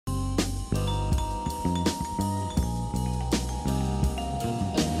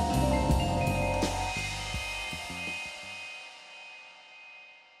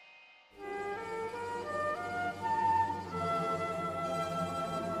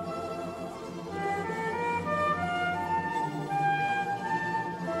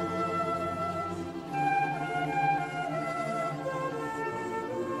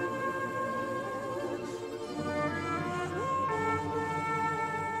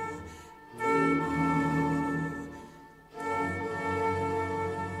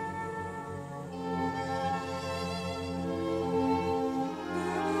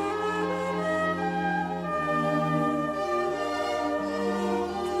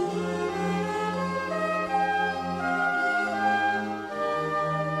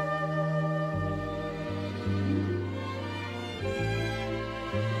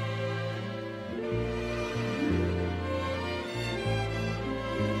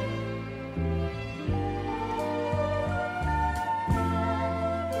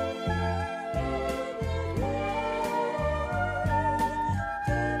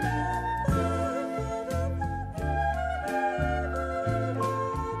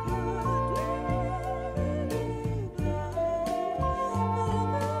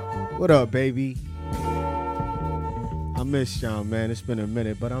What up, baby? I miss y'all, man. It's been a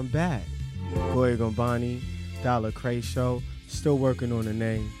minute, but I'm back. Goya Gumbani, Dollar Cray Show. Still working on the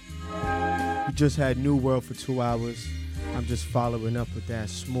name. We just had New World for 2 hours. I'm just following up with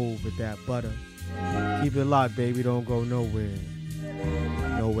that smooth, with that butter. Keep it locked, baby. Don't go nowhere.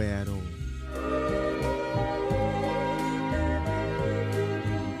 Nowhere at all.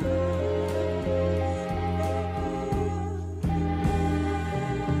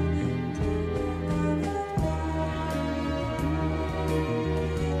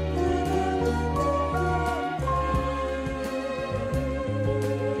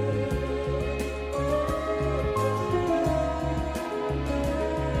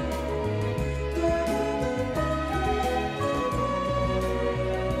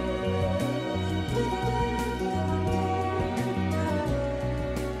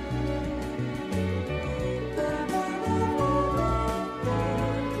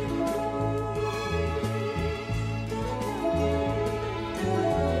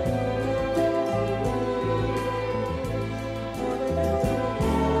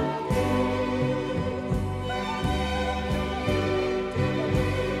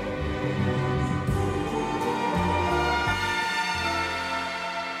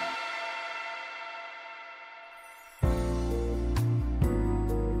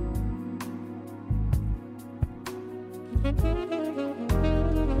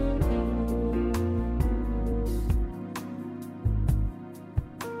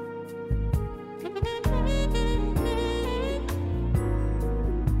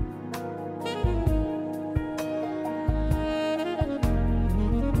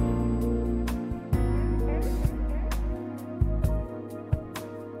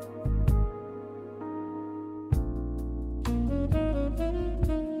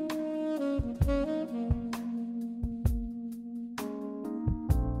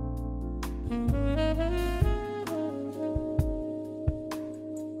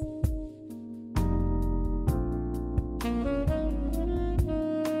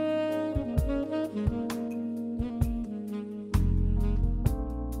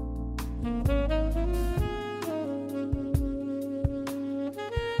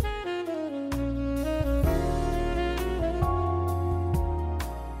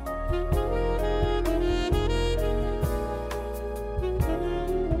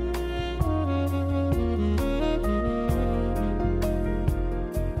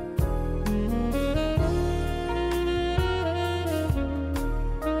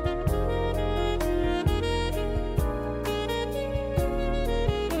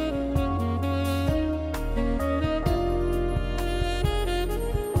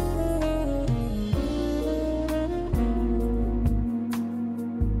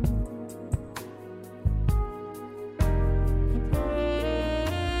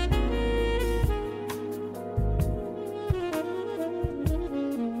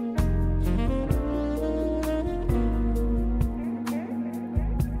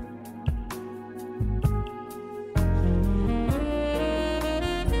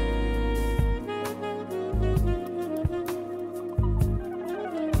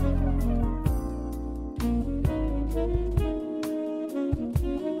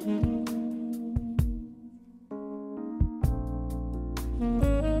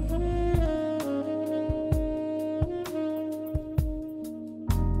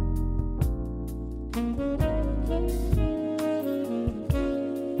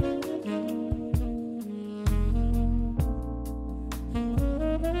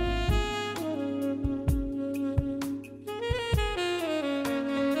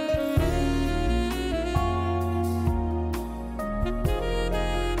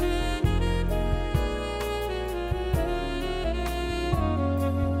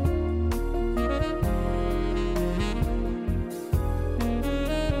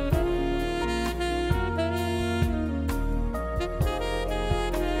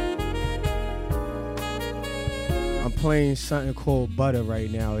 Playing something called Butter right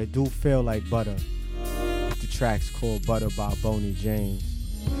now. It do feel like butter. The track's called Butter by Boney James.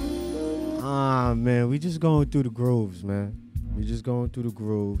 Man, we just going through the grooves, man. We just going through the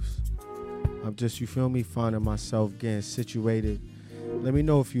grooves. I'm just, you feel me, finding myself getting situated. Let me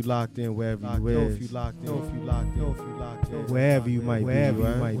know if you locked in wherever you is. Wherever you might be,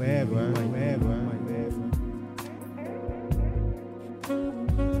 wherever.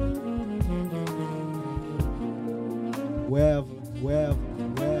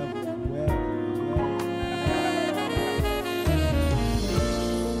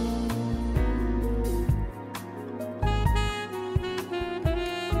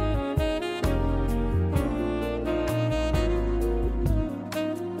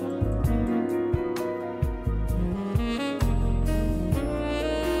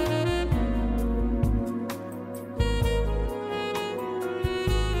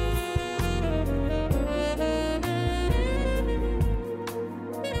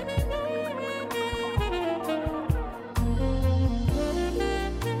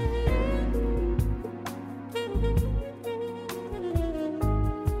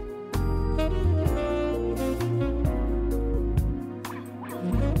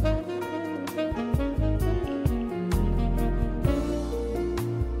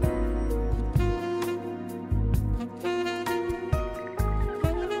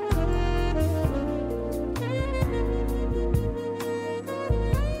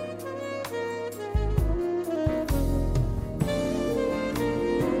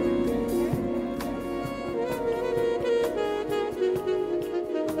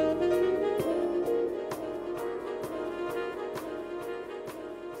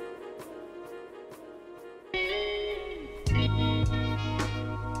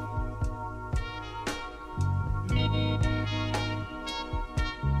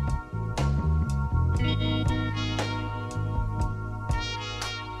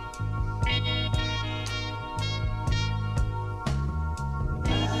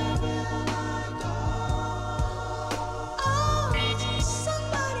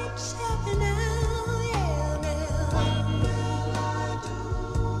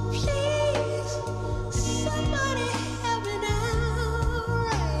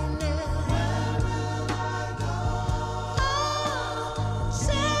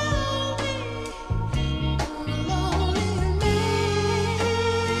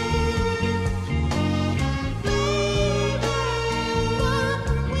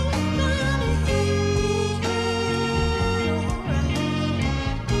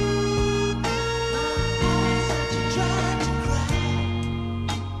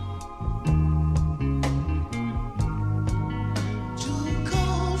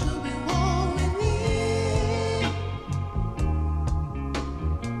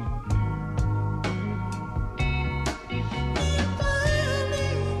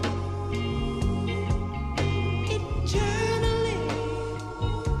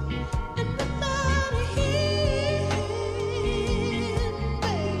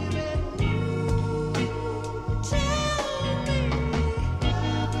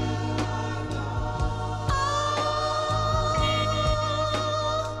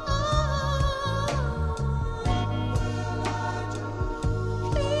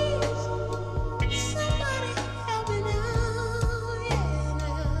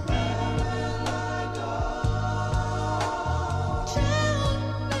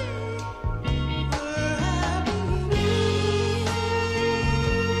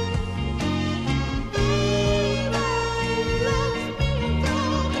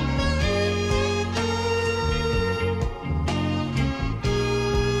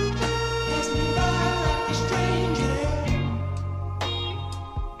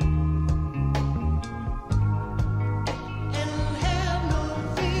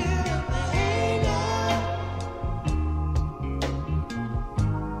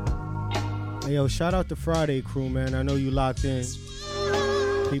 Hey, yo, shout out to Friday crew, man. I know you locked in.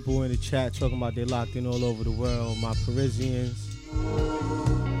 People in the chat talking about they locked in all over the world. My Parisians,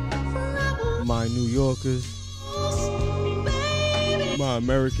 my New Yorkers, my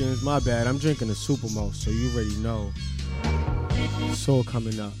Americans. My bad, I'm drinking a Supermo, so you already know. It's all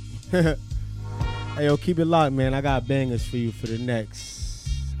coming up. Hey, yo, keep it locked, man. I got bangers for you for the next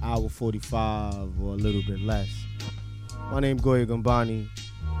hour 45 or a little bit less. My name Goya Gumbani.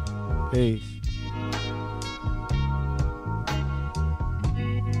 Peace.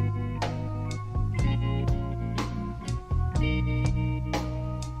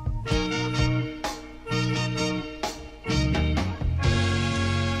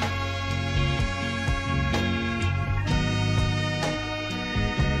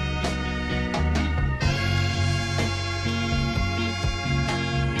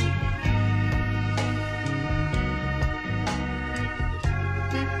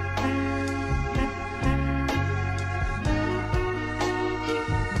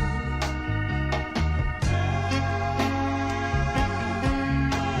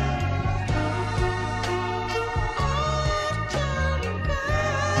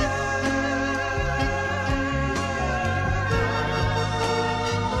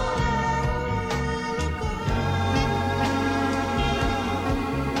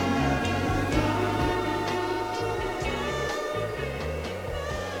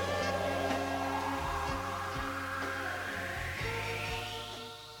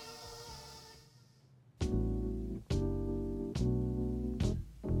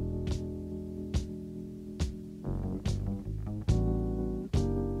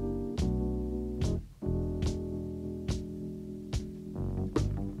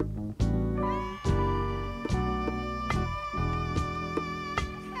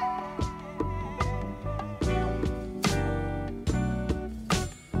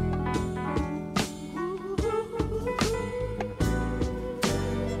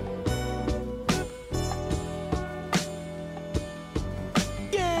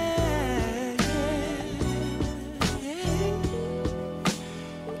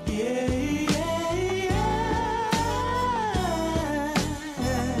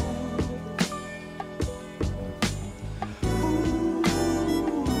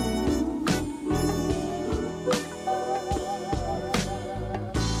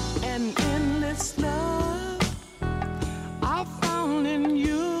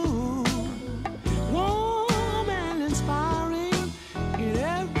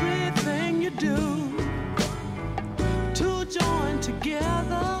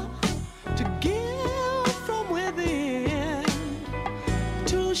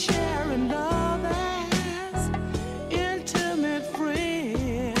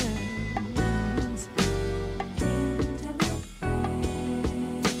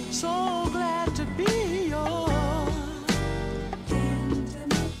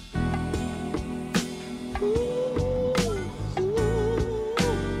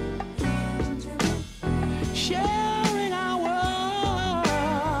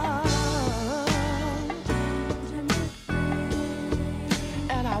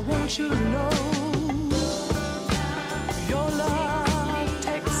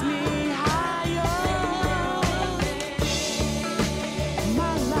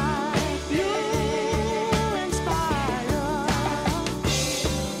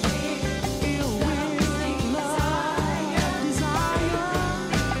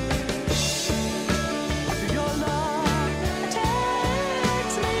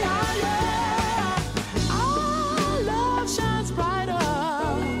 Our love shines brighter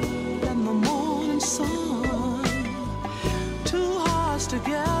than the moon.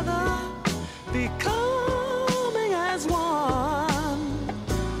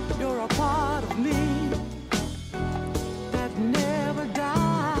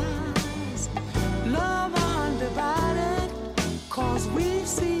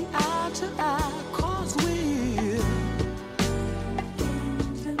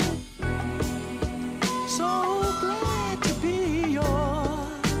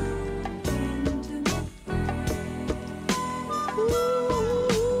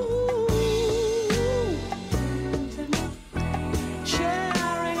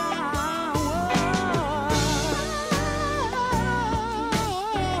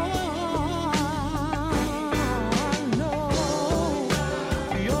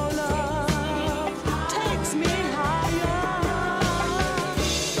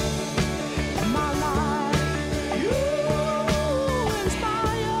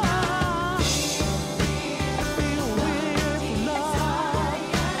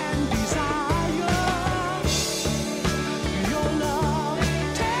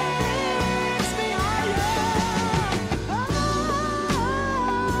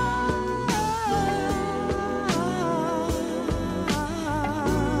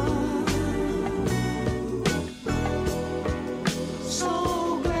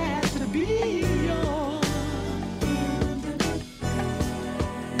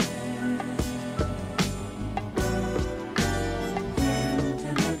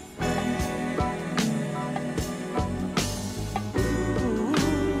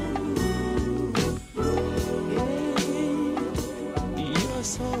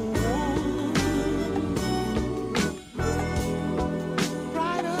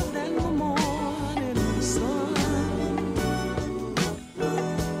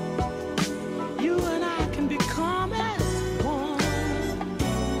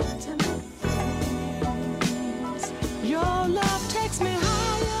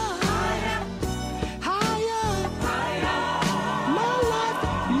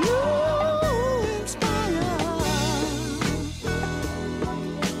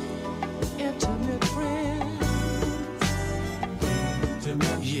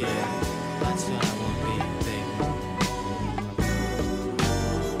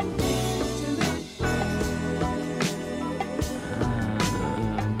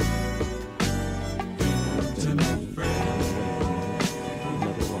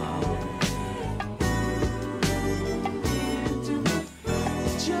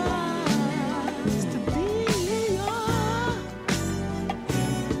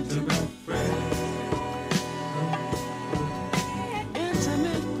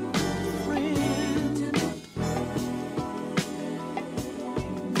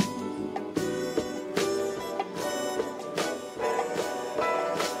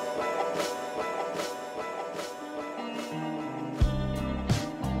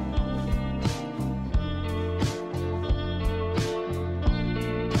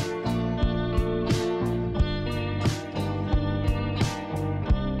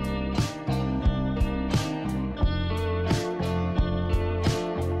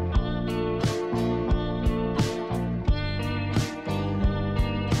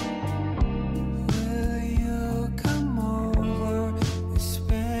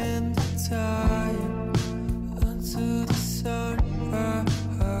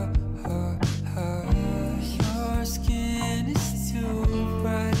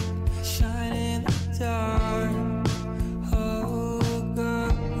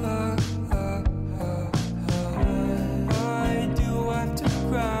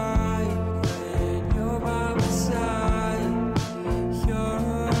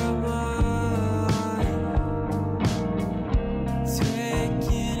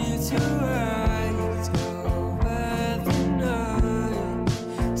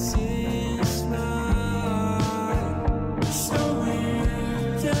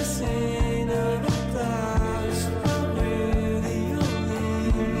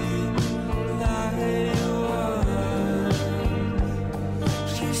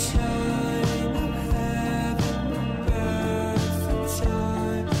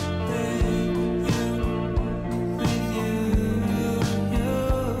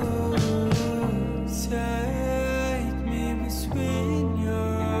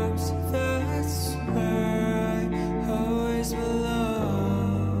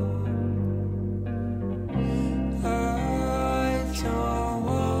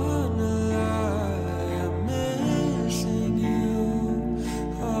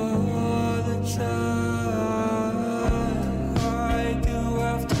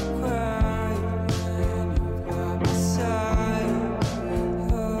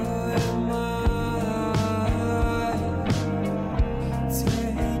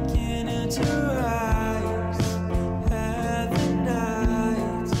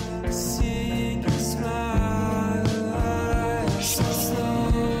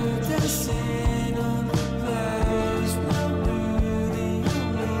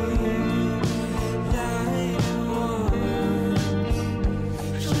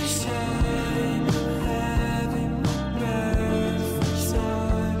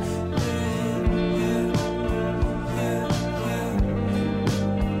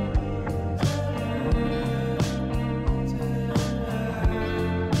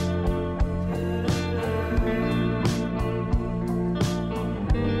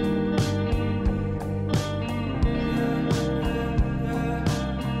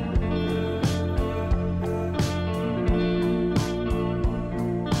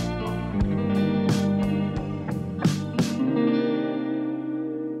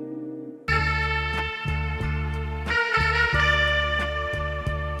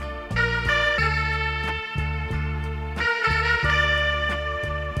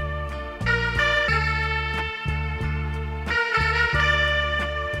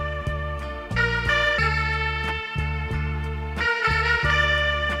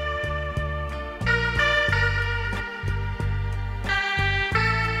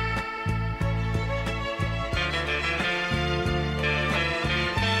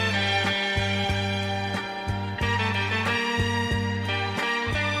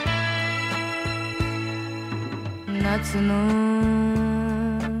 夏の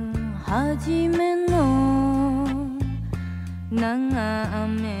初めの長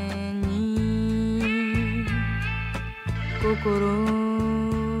雨に心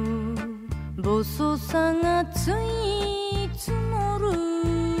細さがつい積もる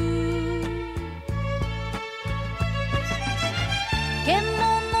獣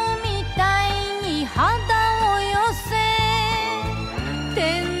みたいに肌を寄せ天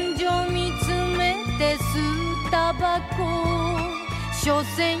井見つめて吸うタバコ所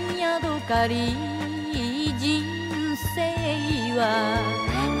詮ヤドカリ人生は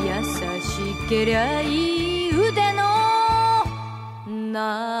優しけりゃいい腕の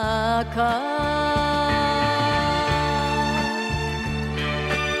中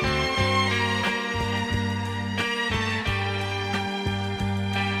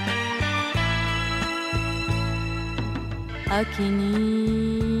秋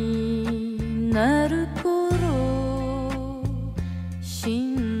になる頃死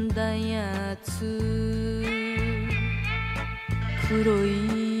んだやつ黒い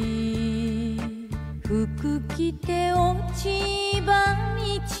服着て落ち葉道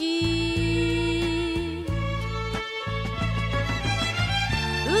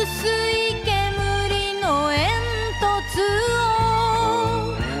薄い煙の煙突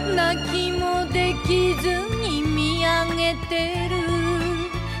を泣きもできずに見上げてる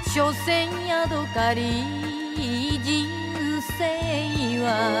所詮ヤドカリ人生は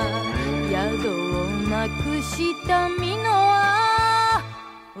宿をなくした身の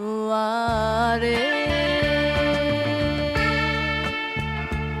我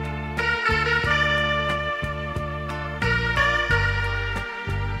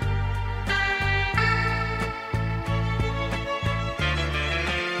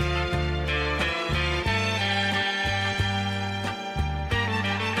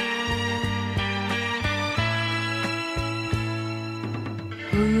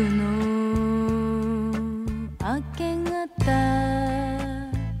冬の明け方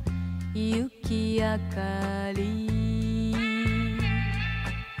雪明かり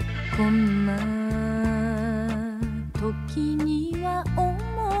こんな時には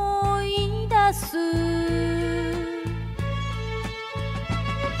思い出す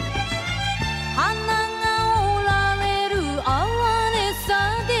花が折られる哀れさ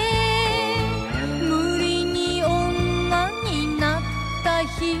で無理に女になった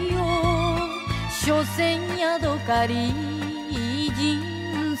日を所詮ヤドカリ人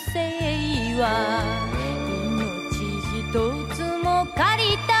生は命一つも借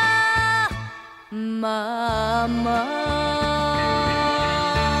りたまま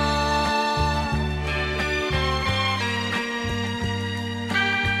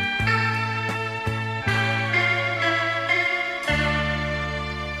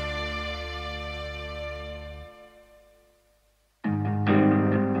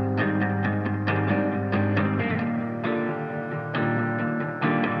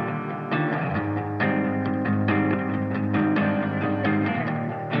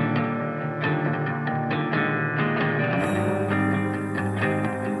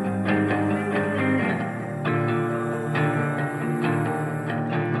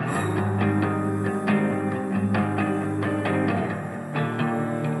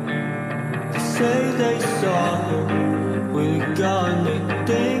Say they saw him with a gun, they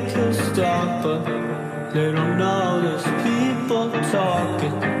think he'll stop, but they don't know there's people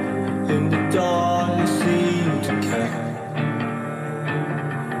talking in the dark, they seem to care.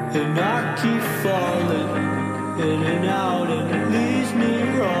 And I keep falling in and out, and it leaves me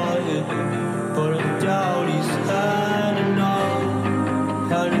rotting, but I doubt he's had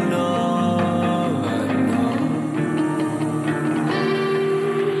enough, had enough.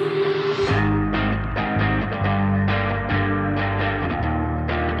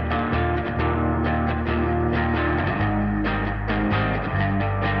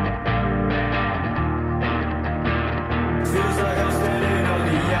 Feels like I'm standing on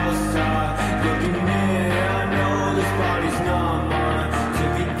the outside, looking in. I know this body's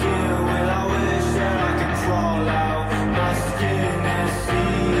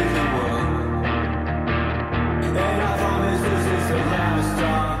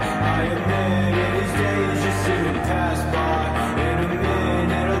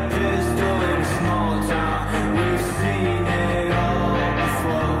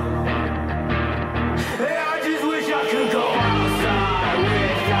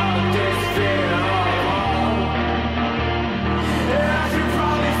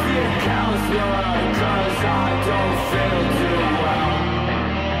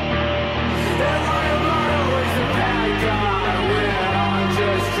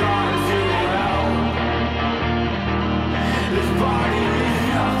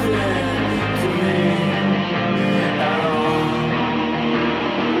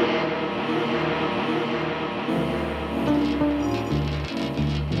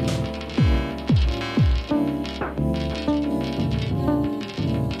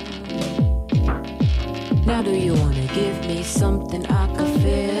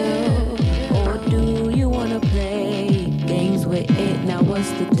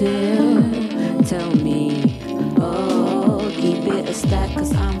the deal? Tell me. Oh, keep it a stack,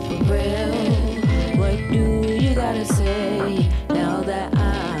 cause I'm for real. What do you gotta say now that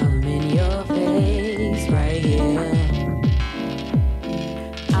I'm in your face right here?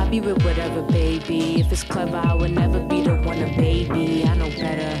 I'll be with whatever, baby. If it's clever, I would never be the one to baby. I know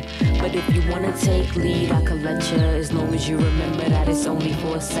better. But if you wanna take lead, I could let you. As long as you remember that it's only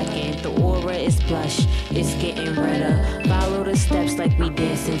for a second. The aura is blush, it's getting redder. Follow the steps like we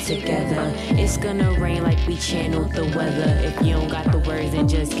dancing together. It's gonna rain like we channeled the weather. If you don't got the words, then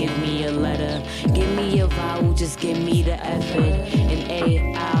just give me a letter. Give me a vowel, just give me the effort. And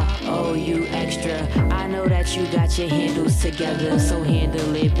A-I-O-U extra. I know that you got your handles together, so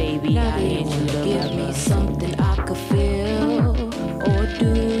handle it, baby. I hand you the leather. Give me something I could feel. Or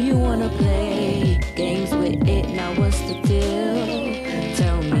do you wanna play games with it? Now what's the deal?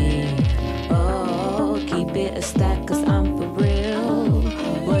 Tell me. Oh, keep it a stack, cause I'm for real.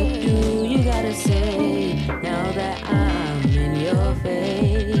 What do you gotta say now that I'm in your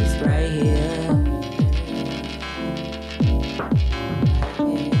face right here?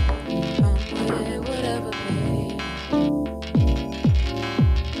 Whatever, babe.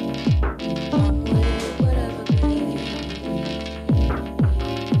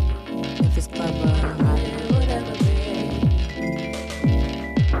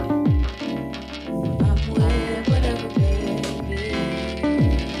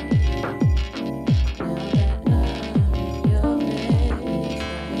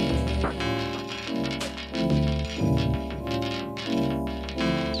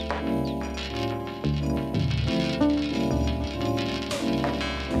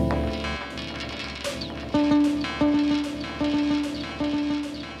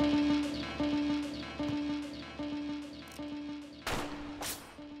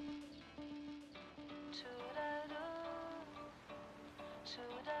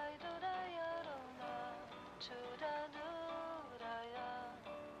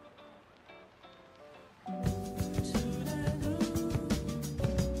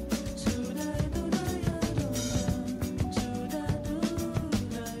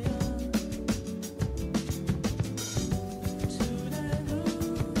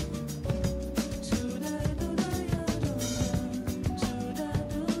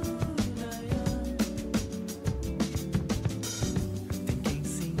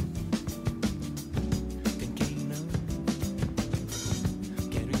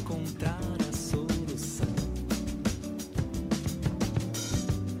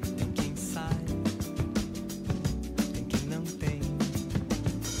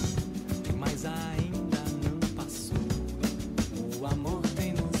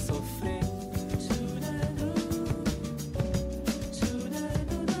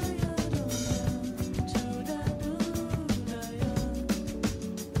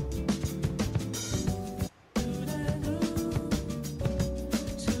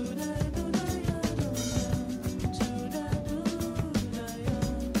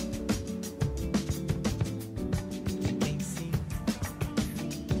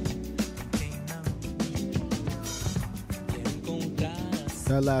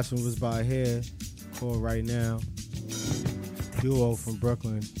 That last one was by Hair, called Right Now. Duo from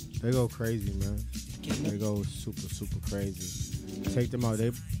Brooklyn. They go crazy, man. They go super, super crazy. Take them out.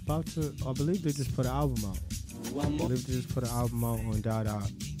 They about to, I believe they just put an album out. I believe they just put an album out on Dada,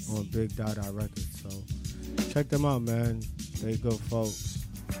 on Big Dada Records. So check them out, man. They good folks.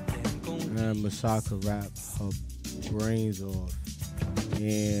 And Masaka rap her brains off.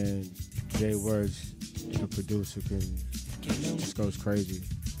 And Jay Words, the producer, just goes crazy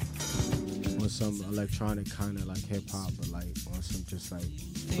on some electronic kind of like hip hop, but like on some just like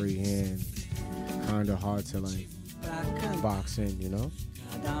freehand, kind of hard to like box in, you know?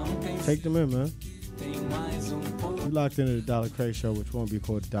 Take them in, man. You locked into the Dollar Crate Show, which won't be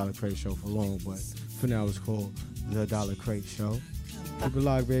called the Dollar Crate Show for long, but for now it's called the Dollar Crate Show. Keep it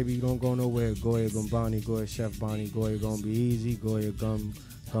locked, baby. You don't go nowhere. Goya, Gumbani, Goya, Chef Bonnie, Goya gonna be easy. Goya,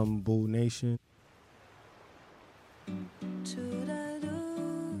 Gumbo Nation.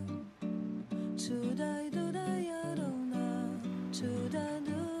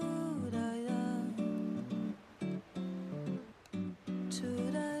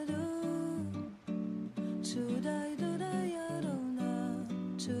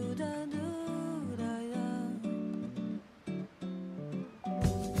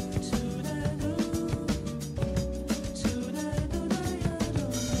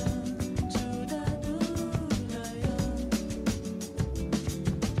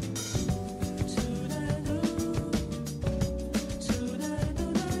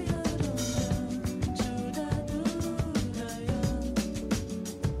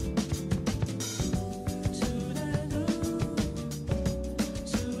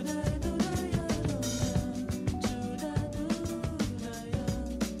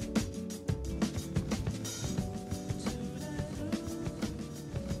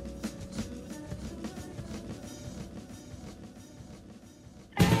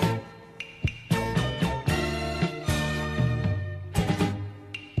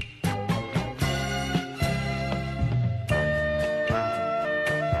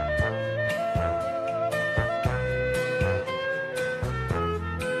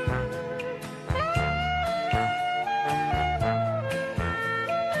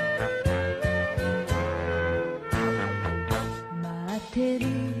 ってる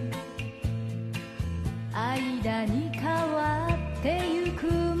間に変わってゆく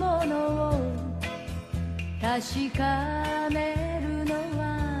ものを確かめるの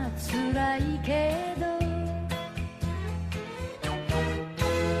は辛いけど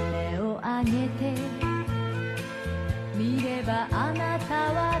目を上げて見ればあな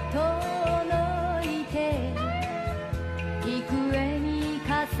たは遠のいて幾重に重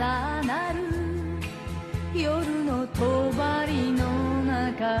なる夜の帳の中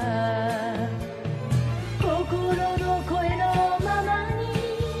心の声のままに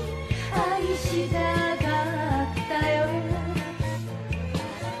愛したかったよ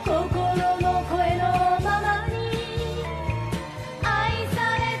心の声のままに愛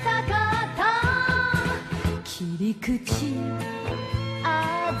されたかった切り口鮮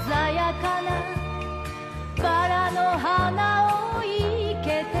やかなバラの花を生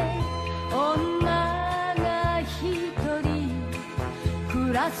けて女が一人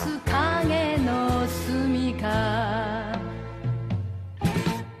暮らす影の住処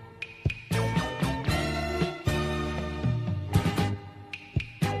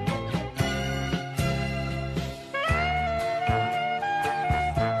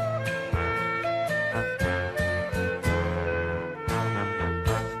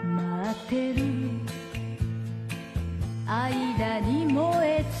待ってる間に燃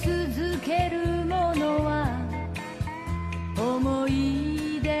え続けるものは思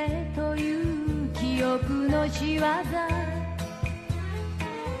い出という記憶の仕業う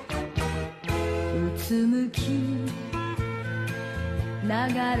つむきな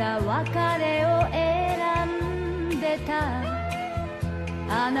がら別れを選んでた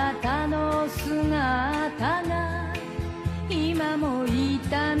あなたの姿が今も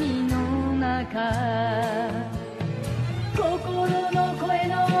痛みの中心の声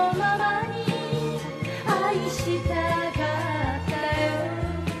のままに愛したかったよ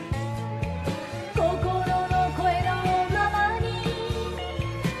心の声のままに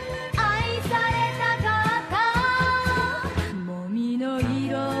愛されたかったもみの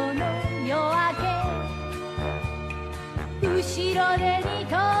色の夜明け後ろ手に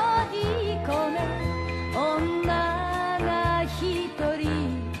閉じ込め女が一人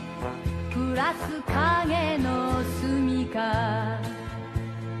暮らす影の住処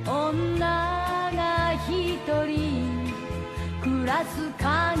女が一人暮らす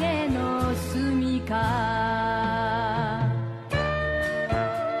影の住処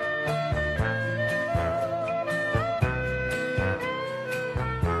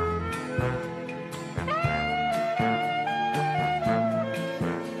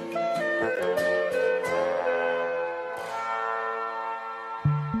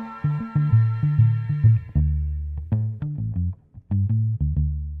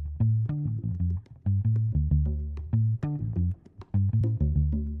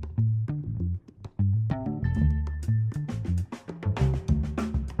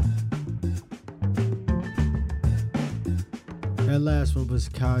That last one was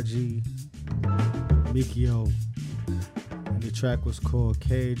Kaji Mikio, and the track was called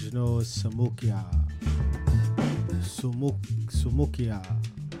Cage no Sumukia. Sumukia.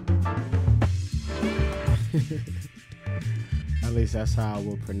 At least that's how I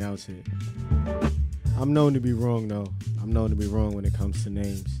will pronounce it. I'm known to be wrong though. I'm known to be wrong when it comes to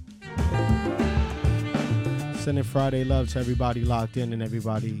names. Sending Friday love to everybody locked in and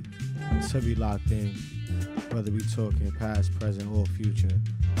everybody to be locked in. Whether we talking past, present, or future.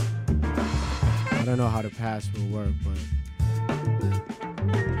 I don't know how the past will work, but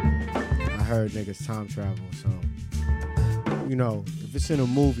I heard niggas time travel, so you know, if it's in a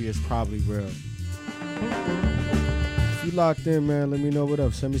movie, it's probably real. If you locked in, man, let me know what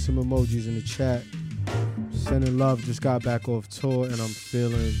up. Send me some emojis in the chat. Sending love. Just got back off tour and I'm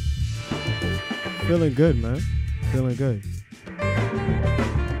feeling good, man. Feeling good.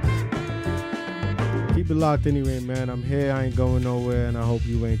 Keep it locked anyway, man. I'm here. I ain't going nowhere, and I hope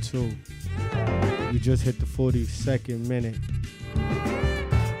you ain't too. We just hit the 42nd minute.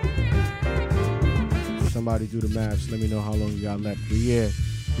 Somebody do the maths. Let me know how long you got left. We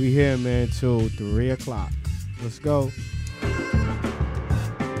here, man, till 3 o'clock. Let's go.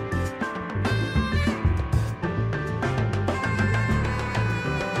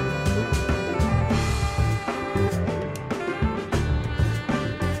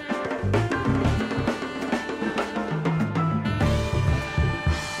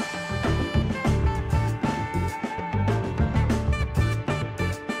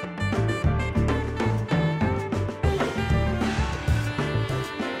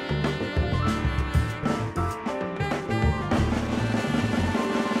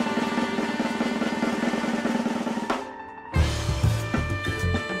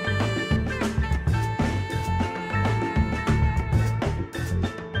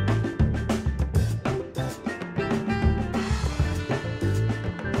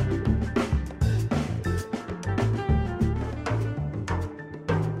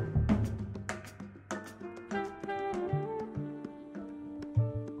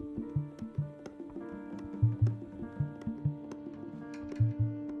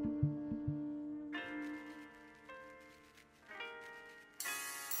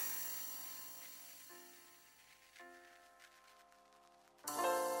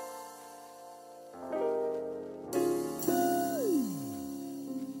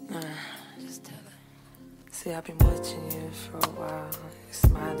 See, I've been watching you for a while, your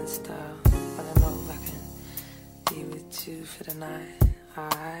smiling style. But I know I can be with you for the night,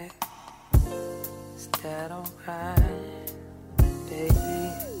 alright? Is that alright, baby,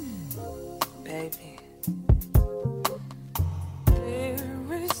 baby?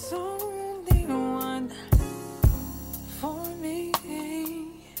 There is only one for me.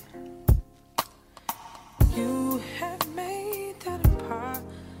 You have made that a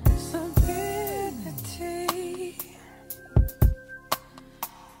possibility.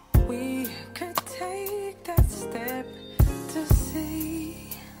 We could take that step to see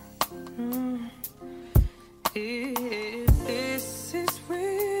if this is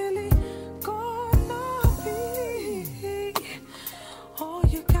really gonna be. All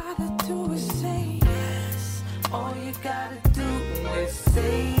you gotta do is say yes. All you gotta do is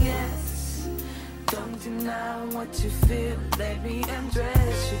say yes. Don't deny what you feel. Let me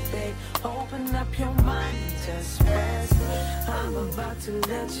undress you, babe. Open up your mind and just rest. I'm about to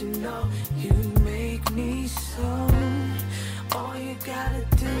let you know you make me so. All you gotta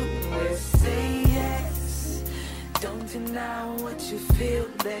do is say yes. Don't deny what you feel.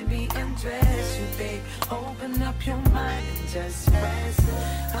 Let me undress you, babe. Open up your mind and just rest.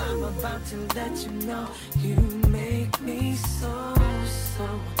 I'm about to let you know you make me so, so,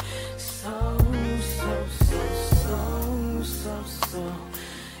 so, so, so, so, so, so.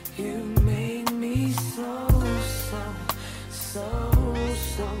 You make me so, so, so,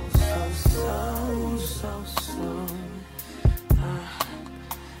 so, so, so, so, so.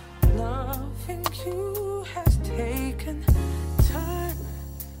 Loving you has taken time,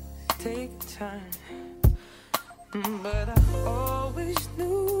 but I always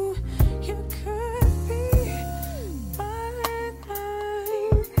knew you could be mine.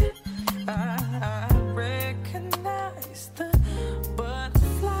 I recognize the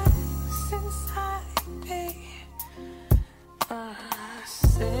butterflies inside me.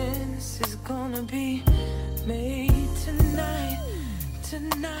 Sense is gonna be made tonight.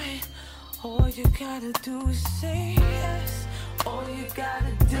 Tonight, all you gotta do is say yes. All you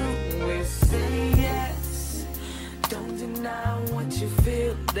gotta do is say yes. Don't deny what you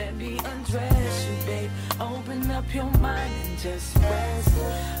feel. Let me undress you, babe. Open up your mind and just rest.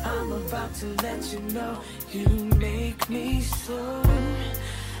 I'm about to let you know you make me so.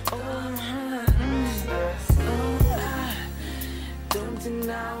 Don't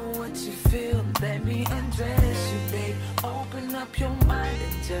deny what you feel. Let me undress you, babe. Open up your mind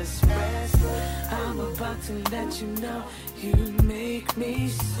and just rest. I'm about to let you know you make me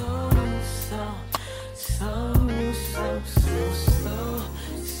so, so, so, so, so, so,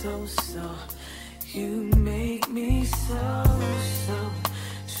 so, so. You make me so, so,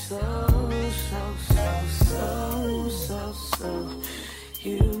 so, so, so, so, so, so.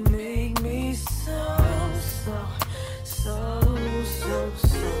 You make me so, so, so, so,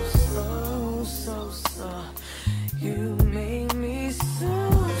 so, so, so, so. You make me so,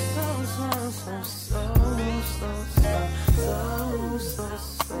 so, so, so, so, so, so, so, so,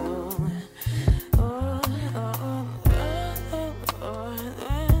 so. Oh, oh, oh, oh,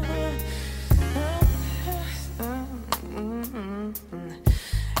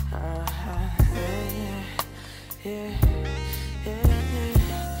 yeah, yeah.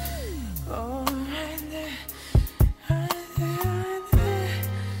 Oh, right there.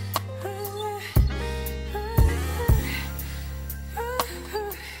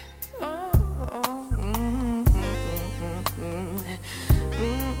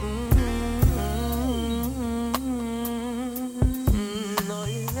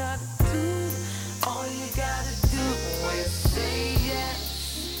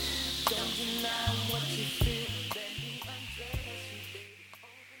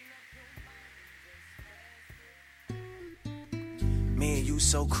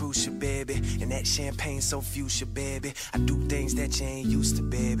 So crucial, baby, and that champagne so fuchsia, baby. I do things that you ain't used to,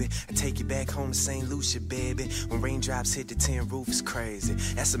 baby. I take you back home to St. Lucia, baby. When raindrops hit the tin roof, it's crazy.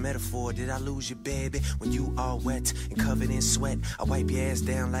 That's a metaphor, did I lose you, baby? When you all wet and covered in sweat, I wipe your ass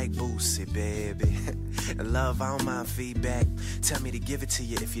down like Boosie, baby. And love, I don't mind feedback. Tell me to give it to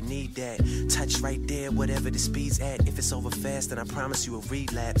you if you need that. Touch right there, whatever the speed's at. If it's over fast, then I promise you a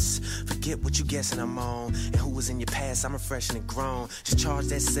relapse. Forget what you guessing I'm on, and who was in your past, I'm refreshing and grown. Just charge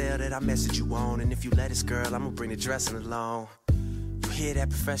that cell that I messaged you on, and if you let us, girl, I'ma bring the dressing along. You hear that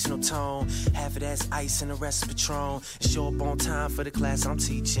professional tone? Half of that's ice and the rest is Patron. And show up on time for the class I'm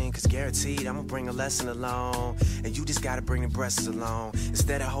teaching, cause guaranteed I'ma bring a lesson along. And you just gotta bring the breasts along.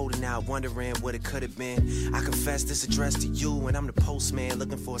 Instead of holding out, wondering what it could have been, I confess this addressed to you, and I'm the postman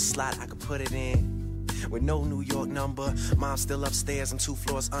looking for a slot I could put it in. with no New York number. Mom's still upstairs, I'm 2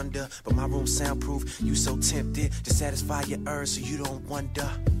 floors under, but my room's soundproof. You so tempted to satisfy your urge so you don't wonder.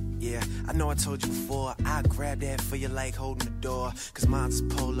 Yeah, I know I told you before, I grab that for you like holding the door. Cause mine's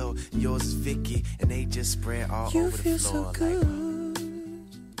is Polo, and yours is Vicky, and they just spread all you over the feel floor. So good.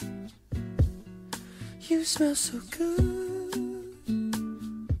 You smell so good.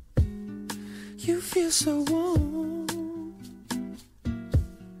 You feel so warm,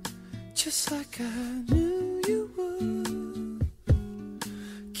 just like I knew you would.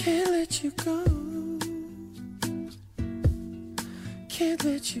 Can't let you go. Can't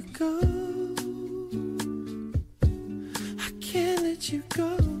let you go. I can't let you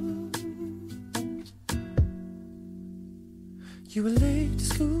go. You were late to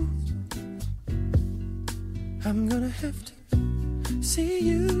school. I'm gonna have to see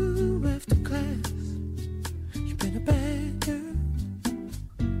you after class. You've been a bad girl.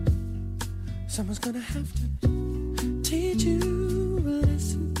 Someone's gonna have to teach you a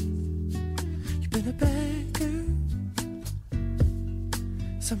lesson. You've been a bad girl.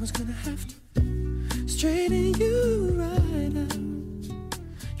 Someone's gonna have to straighten you right out.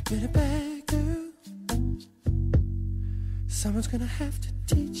 You've been a bad girl. Someone's gonna have to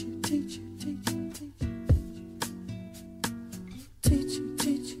teach you, teach you, teach you, teach you, teach you, teach you,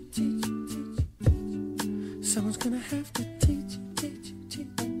 teach you, teach you. Someone's gonna have to teach you, teach you,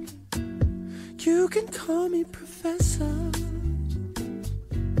 teach you. You can call me professor,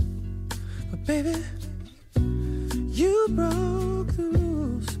 but baby, you broke the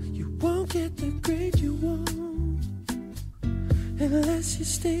rules. You won't get the grade you want unless you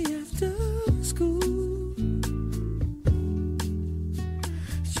stay after school.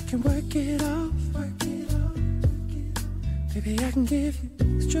 You can work it off, work it off, work it off. Baby, I can give you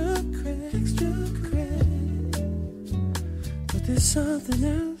extra credit, extra credit. But there's something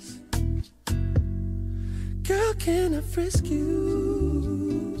else. Girl, can I frisk you?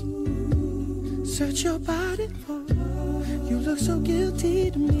 Search your body for. You look so guilty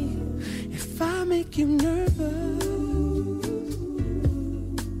to me. If I make you nervous,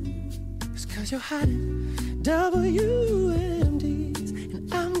 it's cause you're hiding WMDs,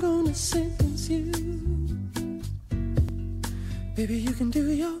 and I'm gonna sentence you. Baby, you can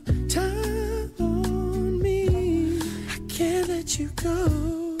do your time on me. I can't let you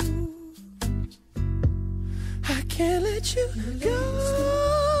go. I can't let you go.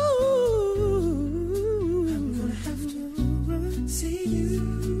 I'm gonna have to run, see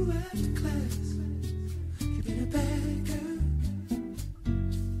you after class. You've been a bad girl.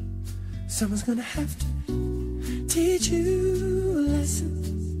 Someone's gonna have to teach you a lesson.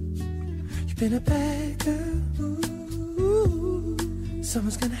 You've been a bad girl. Ooh.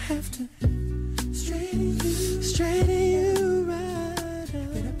 Someone's gonna have to straighten you right.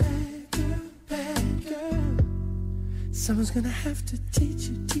 You've been a bad girl, bad girl. Someone's gonna have to teach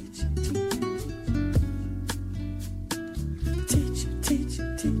you, teach you, teach you. Teach you, teach you,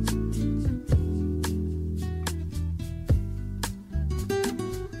 teach you, teach you.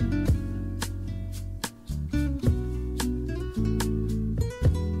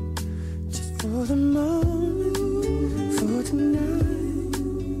 Just for the moment, for tonight,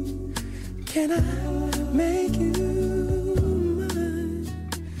 can I make you mine?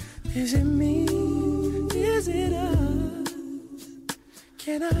 Is it me? Is it us?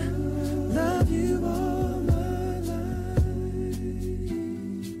 Can I love you all my life?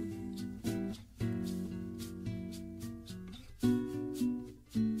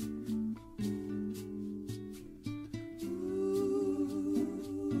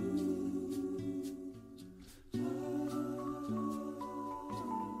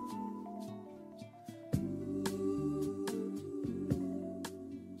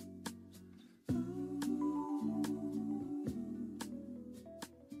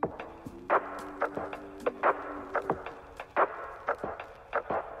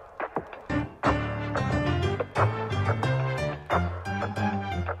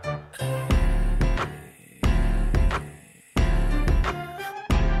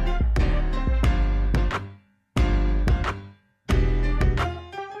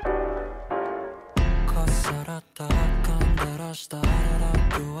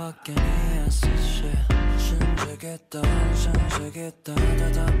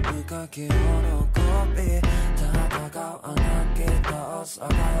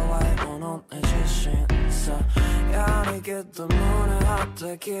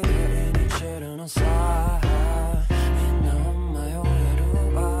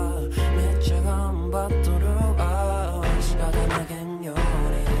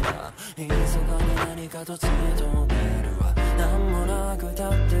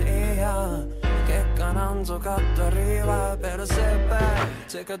 난 저 gatariwa. Better sit back,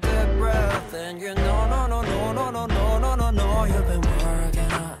 take a deep breath, and you know, no, no, no, no, no, no, no, no, no. You've been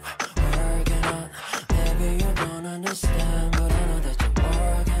working on. Maybe you don't understand, but I know that you're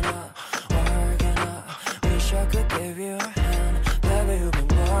working up. Wish I could give you a hand. Baby, you've been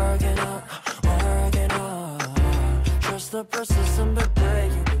working up. Trust the persistent, but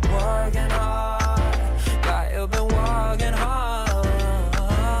babe, you've been working hard. Yeah, you've been working hard.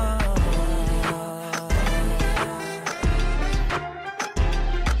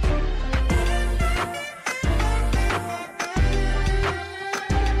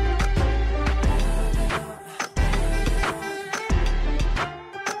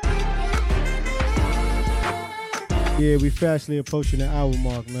 Yeah, we fastly approaching the hour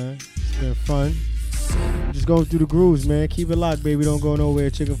mark, man. It's been fun. Just going through the grooves, man. Keep it locked, baby. Don't go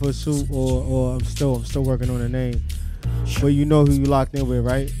nowhere. Chicken for soup, or I'm still working on the name. But you know who you locked in with,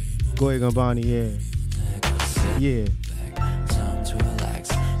 right? Goya Gumbani, yeah. Yeah.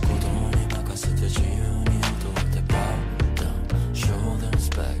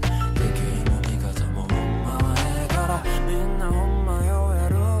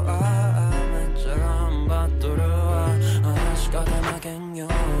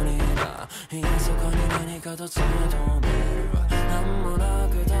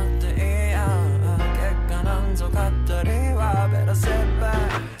 Better sit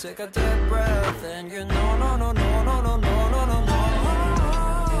back, take a deep breath, and you know, no, no, no, no, no, no, no, no, no.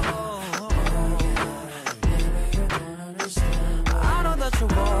 I know that you're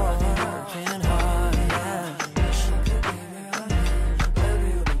working hard, yeah.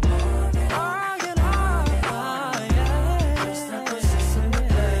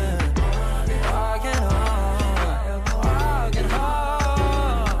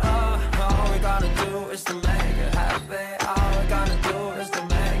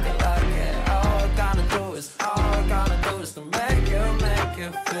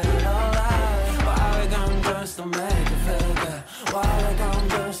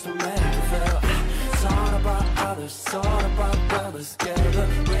 It's all about brothers, together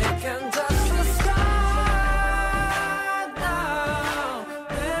we can touch the sky now.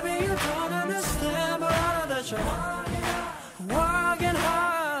 Baby, you don't understand, but I know that you're working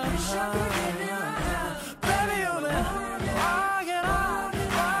hard. Baby, you've been working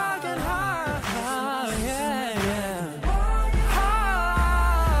hard,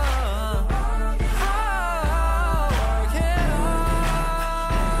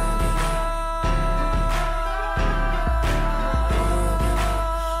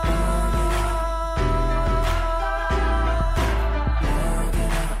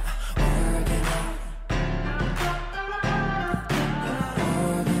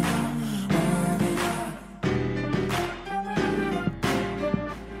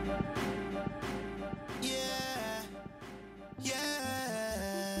 yeah, yeah.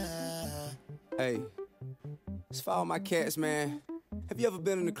 Hey, it's for all my cats, man. Have you ever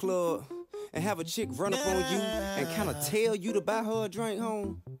been in the club and have a chick run up on you and kind of tell you to buy her a drink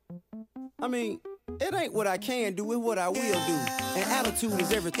home? I mean, it ain't what I can do, it's what I will do. And attitude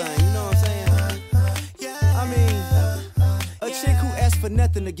is everything, you know what I'm saying? I mean, a chick who asks for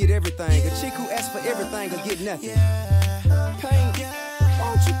nothing to get everything. A chick who asks for everything to get nothing. Pain,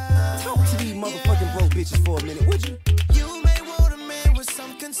 why don't you talk to these motherfucking broke bitches for a minute, would you? You may want a man with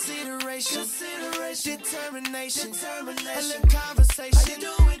some consideration, determination, a little conversation. How you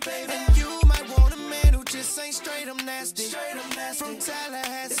doing, baby? And you might want a man who just ain't straight up nasty. From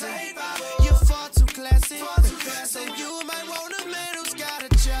Tallahassee, you're far too classy. So you might want a man who's got a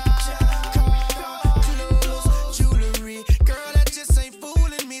job, car, clothes, jewelry. Girl, that just ain't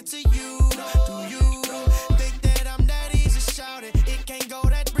fooling me to you. Do you think that I'm that easy, shout it? It can't go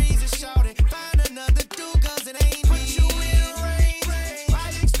that breezy, shout it. Find another dude, cause it ain't me. Put you in a range, buy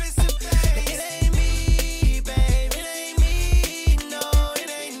expensive things. It ain't me, babe, it ain't me. No, it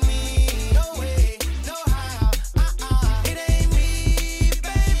ain't me. No way, no how, it ain't me,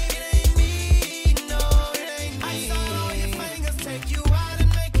 babe, it ain't me. No, it ain't me. I saw all your fingers take you out and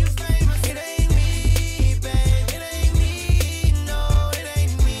make you famous. It ain't me, babe, it ain't me. No, it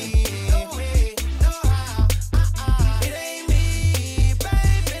ain't me. No way, no how, it ain't me,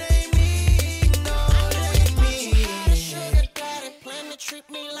 babe, it ain't me. No, it ain't me. Sugar daddy, plan to treat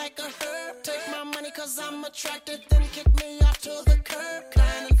me like a herb. Take my money cause I'm attracted, then kick me off to the curb.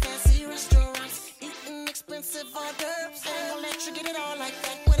 Dine in fancy restaurants, eating expensive hors d'oeuvres. I ain't gonna let you get it all like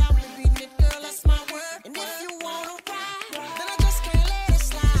that without me reading it, girl, that's my word. And if you wanna ride, then I just can't let it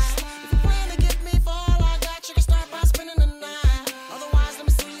slide. If you plan to get me for all I got, you can start by spending the night. Otherwise, let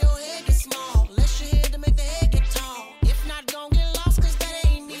me see your head get small. Unless you're here to make the head get tall. If not, gon' get lost cause that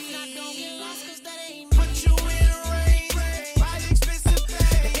ain't me. Put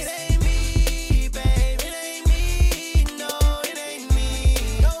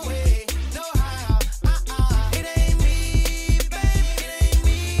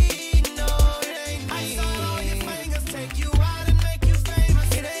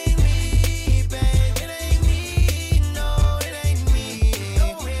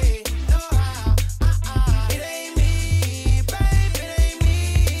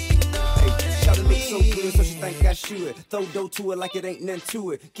it. Throw dough to it like it ain't nothing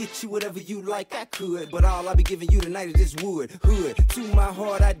to it. Get you whatever you like, I could. But all I be giving you tonight is this wood. Hood, to my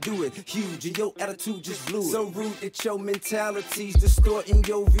heart I do it. Huge, and your attitude just blew it. So rude that your mentality's distorting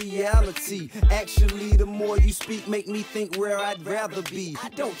your reality. Actually, the more you speak, make me think where I'd rather be. I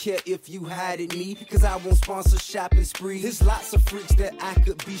don't care if you hide at me, cause I won't sponsor shopping spree. There's lots of freaks that I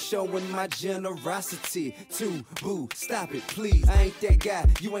could be showing my generosity to. Boo, stop it, please. I ain't that guy,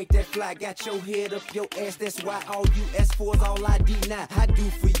 you ain't that fly. Got your head up your ass, that's why all you ask for is all I deny. I do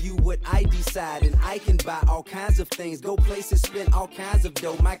for you what I decide, and I can buy all kinds of things. Go places, spend all kinds of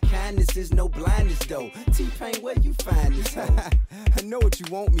dough. My kindness is no blindness though. T-Pain, where you find this? I know what you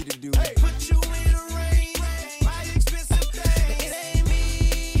want me to do. Hey, put you in a range, buy expensive things. It ain't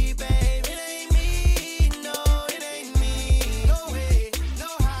me, babe. It ain't me, no, it ain't me. No way, no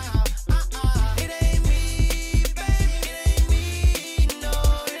how, It ain't me, babe. It ain't me, no,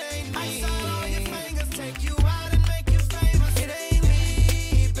 it ain't me. I saw all your fingers take you out and make you famous. It ain't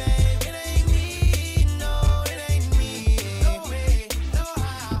me, babe. It ain't me, no, it ain't me. No way, no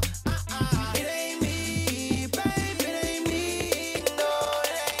how, It ain't me, babe. It ain't me, no,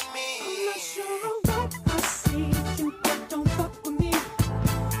 it ain't me. I'm not sure what I see. You don't fuck with me.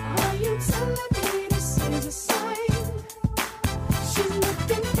 Are you telling me this is a sign? She's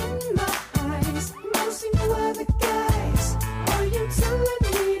looking in my eyes. Mostly no other guys. Are you telling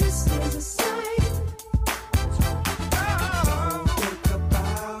me this is a sign? Don't think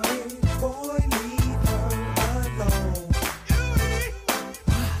about it, boy, leave her alone.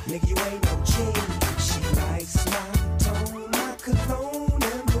 Nigga, you ain't no G. She likes my tone, my cologne,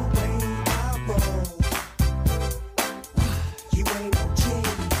 and the way I roll. You ain't no G.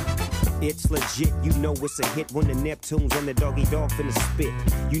 It's legit, you know it's a hit when the Neptunes and the doggy dog finna spit.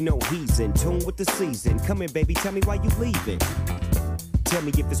 You know he's in tune with the season. Come in, baby, tell me why you leaving. Tell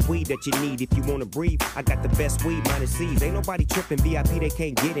me if it's weed that you need. If you wanna breathe, I got the best weed, minus C's. Ain't nobody tripping, VIP they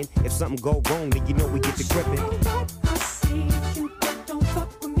can't get in. If something go wrong, then you know we get to gripping. What I see. You don't fuck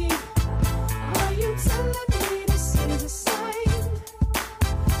with me. Are you telling me this is a sign?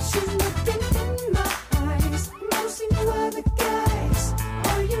 She's looking in my eyes. Mostly no other guys.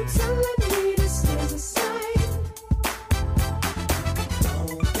 Are you telling me this is a sign?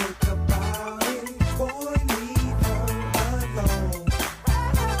 Don't think about it, boy, leave her alone.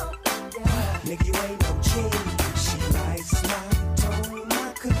 Nigga, you ain't no G. She likes my tone, my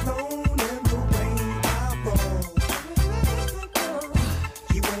cologne, and the way I roll.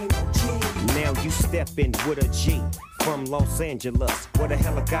 You ain't no G. Now you step in with a G from Los Angeles, where the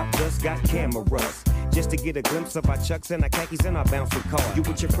helicopters got cameras. Just to get a glimpse of our chucks and our khakis and our bouncing car. You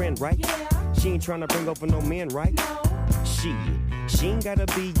with your friend, right? Yeah. She ain't tryna bring over no men, right? No. She ain't gotta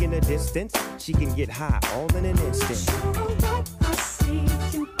be in a distance. She can get high all in an instant. Sure what I see.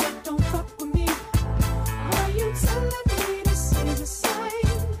 You don't fuck with me. Are you telling me this is a sign?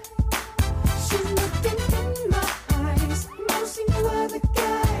 She's looking in my eyes. Mostly no other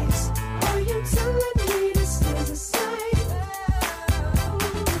guys. Are you telling me this is a sign?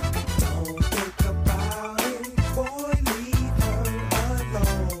 Don't think about it, boy, leave her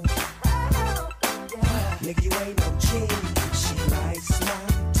alone. Nigga, you ain't no G. She likes my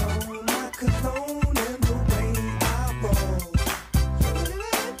tone, my cologne, and the way I roll.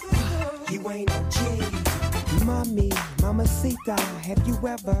 You ain't no G. Mommy, mamacita, have you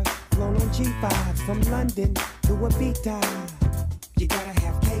ever flown on G5s from London to Ibiza? You gotta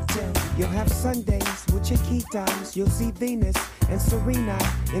have cake too. You'll have Sundays with Chiquitas. You'll see Venus and Serena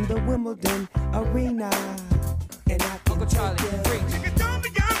in the Wimbledon arena. And I can Uncle Charlie, take you. preach. Nigga, don't be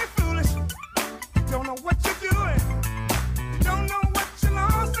young and foolish. You don't know what you're doing. You don't know what you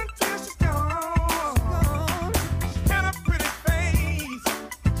lost until she's gone. She had a pretty face,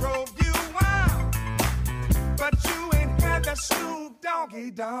 drove you wild, but you ain't had that Snoop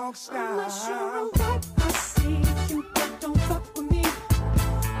Doggy Dog I'm not style. sure what I see. You don't fuck with me.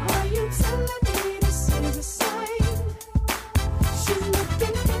 Are you telling me this is a sign? She's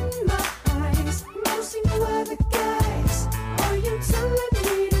looking in my eyes. Mostly no other guys. Are you telling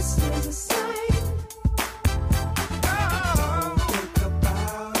me this is a sign? Don't think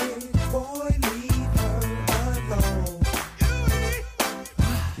about it, boy, leave her alone.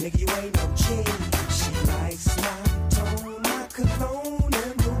 Nigga, you ain't no G. She likes my tone, my cologne,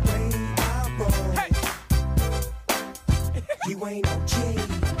 and the way I roll. Hey. You ain't no G.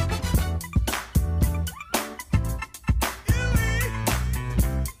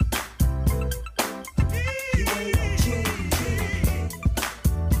 You ain't no G.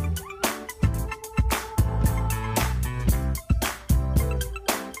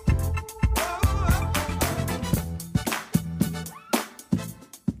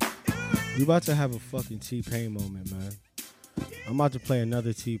 We about to have a fucking T-Pain moment, man. I'm about to play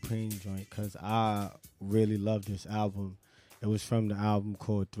another T-Pain joint because I really love this album. It was from the album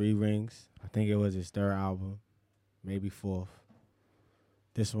called Three Rings. I think it was his third album, maybe fourth.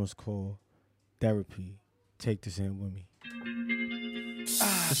 This one's called Therapy. Take this in with me.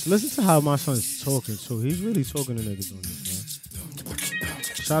 Just listen to how my son's talking, too. He's really talking to niggas on this, man.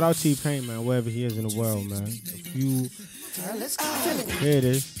 Shout out T-Pain, man, wherever he is in the world, man. If you... Here it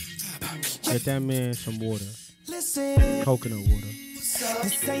is. Get that man some water. Coconut water.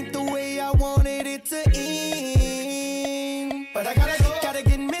 This ain't the way I wanted it to end, but I gotta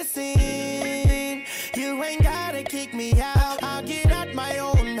get missing. You ain't gotta kick me out. I'll get out my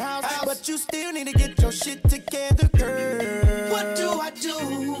own house, but you still need to get your shit together, girl. What do I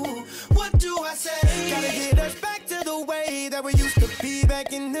do? What do I say? Gotta get us back to the way that we used to be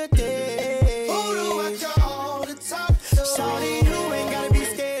back in the day. Who do I call to talk to? Shorty, you ain't gotta be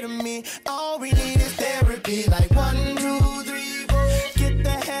scared of me. All we need is therapy, like 1, 2, 3, 4. Get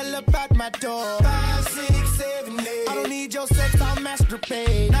the hell up out my door. 5, 6, 7, 8. I don't need your sex, I'll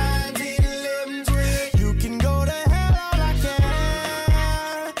masturbate. 9, 10, 11, 12. You can go to hell all I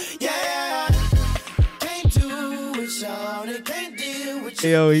can. Yeah, can't do it, shorty. Can't deal with you.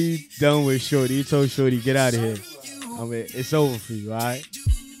 Yo, he done with Shorty. He told Shorty, get out of here. I mean, it's over for you, all right?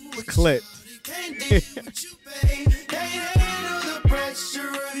 It's clipped. Can't deal with you, babe. Can't handle the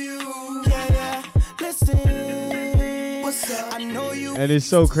pressure of you. Yeah, listen. What's up? I know you. And it's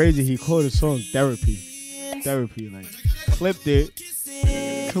so crazy. He called the song Therapy. Therapy, like, clipped it.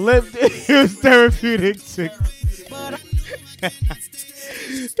 It was therapeutic to...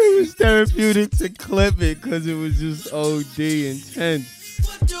 It was therapeutic to clip it because it was just OD intense.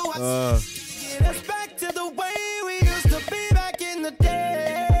 Get us back to the way we used to be back in the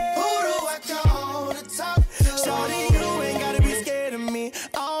day. Who do I call to talk to? Shorty, you ain't gotta be scared of me.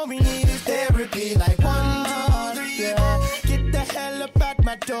 All we need is therapy, like 1, 2, 3, 4. Get the hell up out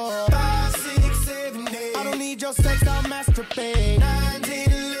my door. 5, 6, 7, 8. I don't need your sex, I'll masturbate. 9,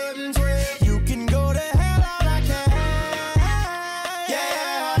 10, 11, 12. You can go to hell all I can.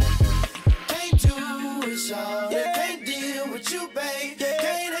 Yeah, can't do it, shorty. Can't deal with you, babe.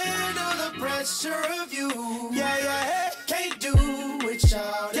 Can't handle the pressure of you. Yeah, can't do it,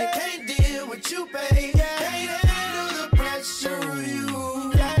 shorty. Can't deal with you, babe. Can't handle the pressure of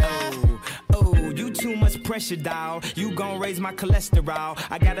you. Yeah. Oh, you too much pressure, dawg. You gon' raise my cholesterol.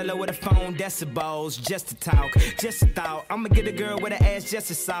 I gotta lower the phone decibels just to talk, just a thought. I'ma get a girl with her ass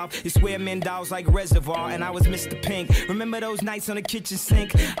just as soft. You swear men dogs like Reservoir, and I was Mr. Pink. Remember those nights on the kitchen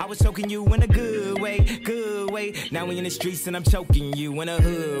sink? I was choking you in a good way, good way. Now we in the streets and I'm choking you in a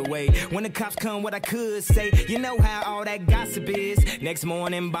hood way. When the cops come, what I could say, you know how all that gossip is. Next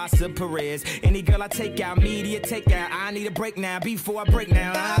morning, Bossa Perez. Any girl I take out, media take out. I need a break now before I break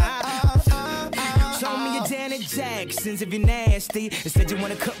now. Show me your Janet Jacksons if you're nasty. Instead you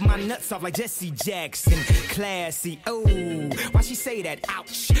wanna cut my nuts off like Jesse Jackson. Classy, oh, why she say that?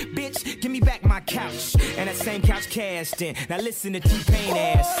 Ouch, bitch, give me back my couch. And that same couch cashed in. Now listen to T-Pain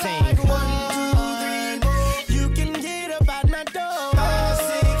ass sing. 1, 2, 3, 4. You can get up out my door. 5,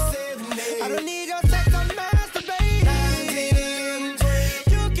 6, 7, 8. I don't need your sex, I'm masturbating. 9, 10, 11, 12.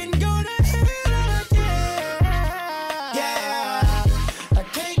 You can go to hell again. Yeah, I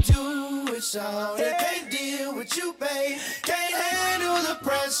can't do it, shorty. Can't deal with you, babe. Can't handle the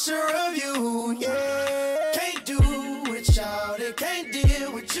pressure of you. Yeah, can't do it, shorty. Can't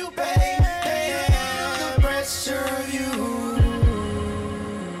deal with you, babe. Can't handle the pressure of you.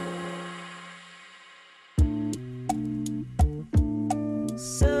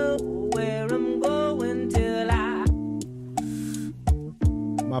 So where I'm going till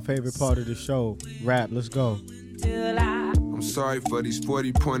My favorite part of the show, rap. Let's go. I'm sorry for these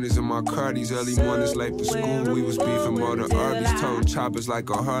 40 pointers in my car. These early mornings late for school. We was beefing more than Arby's. Toting choppers like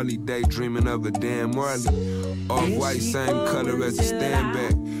a Harley. Daydreaming of a damn Marley. Off-white, same color as a stand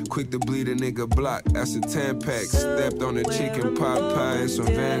back. Quick to bleed a nigga block. That's a 10-pack. Stepped on a chicken pot pie and some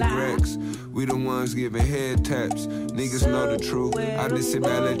Van Grex. We the ones giving head taps. Niggas know the truth. I just sit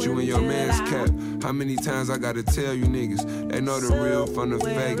back, let you in your man's cap. How many times I gotta tell you niggas? They know the real from the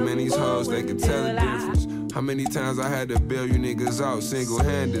fake. Man, these hoes, they can tell the difference. How many times I had to bail you niggas out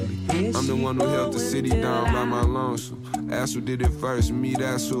single-handedly? I'm the one who held the city down by my lonesome. Ask who did it first, me,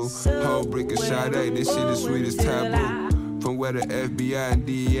 that's who. Whole brick of Sade, this shit is sweet as taboo. From where the FBI and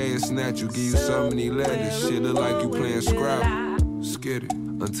DEA and snatch you, give you so many letters. Shit look like you playing Scrabble. Skid it,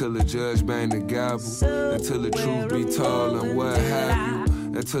 until the judge bang the gavel. Until the truth be told and what have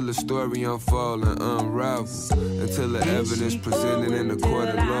you. Until the story unfold and unravel. Until the evidence presented in the court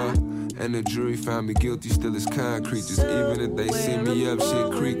of law. And the jury found me guilty, still it's concrete. Just even if they send me up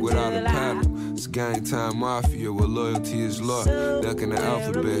shit creek without a paddle. It's gang time mafia where loyalty is law. Ducking the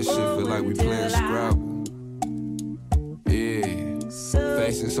alphabet shit feel like we playing Scrabble. Yeah,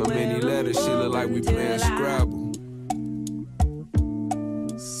 facing so many letters, shit look like we playing Scrabble.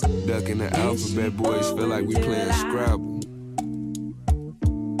 Ducking the alphabet, boys feel like we playing Scrabble.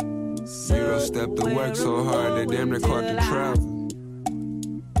 Euro step to work so hard they damn near caught the travel.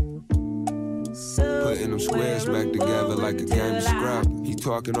 Putting them squares back together like a game of Scrabble. He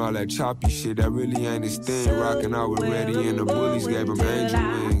talking all that choppy shit, that really ain't his thing. Rocking out with Reddy and the bullies gave him angel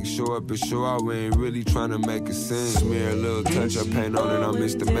wings. Show up and show out, we ain't really trying to make a scene. Smear a little touch up paint on it, I'm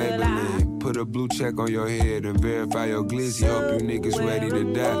Mr. Maybelline. Put a blue check on your head and verify your glizzy. Hope you niggas ready to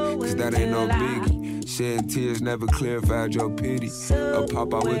die, cause that ain't no biggie. Shedding tears never clarified your pity. Or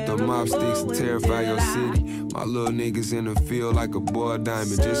pop out with the mop sticks and terrify your city. My little niggas in the field like a boy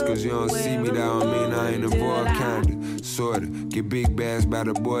diamond. Just cause you don't see me, that don't mean I ain't involved, kinda. Sorta. Get big bags by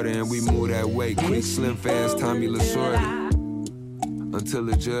the border and we move that way. Quick, slim, fast, Tommy Lasorda. Until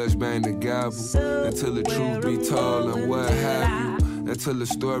the judge bang the gavel. Until the truth be told and what have you. Until the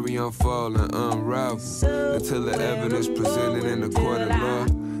story unfold and unravel. Until the evidence presented in the court of law.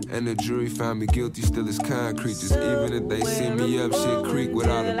 And the jury found me guilty, still it's concrete. Just even if they send me up shit creek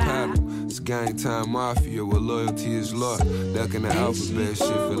without a paddle. It's gang time mafia where loyalty is law. Ducking the alphabet shit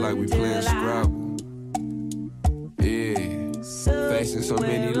feel like we playing Scrabble. Yeah, facing so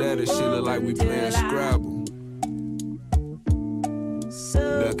many letters, shit look like we playing Scrabble.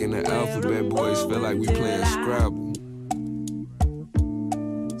 Ducking the alphabet, boys feel like we playing Scrabble.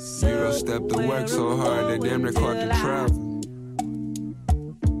 Euro step to work so hard they damn near caught the travel.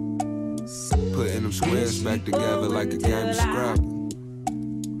 Putting them squares back together like a game of Scrabble.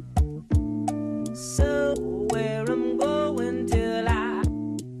 So where I'm going till I.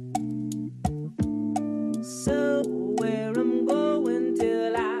 So where I'm going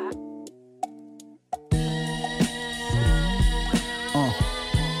till I.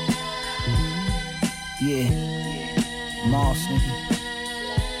 Yeah, Moss nigga.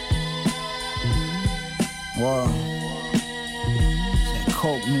 Whoa, it's that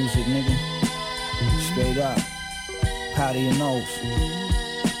coke music, nigga. Straight up, powder your nose,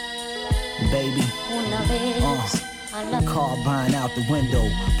 baby. Carbine out the window,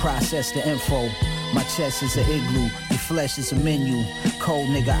 process the info. My chest is an igloo, your flesh is a menu. Cold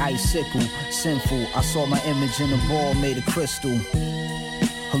nigga, icicle, sinful. I saw my image in a ball made of crystal.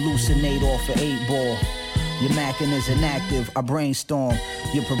 Hallucinate off an 8-ball. Your mackin' is inactive, I brainstorm.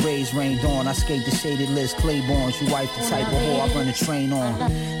 Your parades rained on, I skate the shaded list, Claiborne's. You wife the type of whore I run a train on.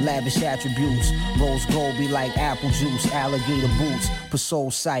 Lavish attributes, rose gold be like apple juice. Alligator boots, per soul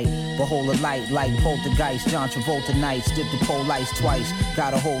sight. Behold a light like poltergeist. John Travolta nights, dip the pole lights twice.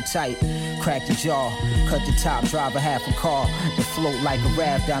 Gotta hold tight, crack the jaw. Cut the top, drive a half a car. The float like a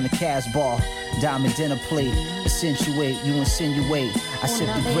raft down the cast bar. Diamond dinner plate, accentuate, you insinuate. I sip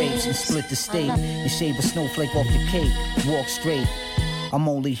the grapes and split the steak and shave a snowflake off the cake. Walk straight, I'm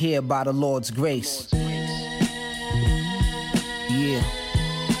only here by the Lord's grace. Yeah,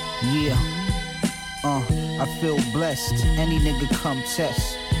 yeah, I feel blessed. Any nigga come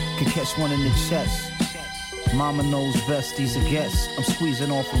test, can catch one in the chest. Mama knows best, he's a guest. I'm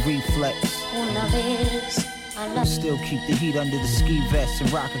squeezing off a reflex. Still keep the heat under the ski vest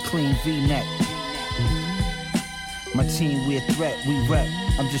and rock a clean V-neck. My team, we a threat, we rep.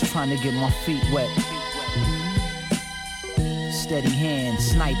 I'm just trying to get my feet wet. Steady hand,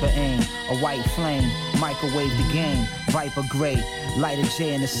 sniper aim, a white flame, microwave the game, Viper gray, light a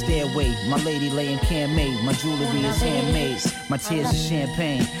J in the stairway. My lady laying can-made, my jewelry is handmade. My tears are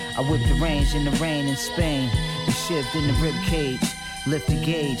champagne, I whip the range in the rain in Spain. The shift in the rib cage, lift the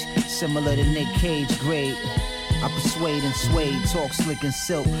gauge, similar to Nick Cage grade. I persuade and sway, talk slick and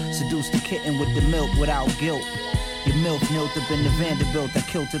silk, seduce the kitten with the milk without guilt. Your milk knelt up in the Vanderbilt, I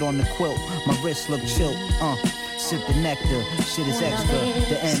kilted on the quilt, my wrist look chill, sip the nectar, shit is extra,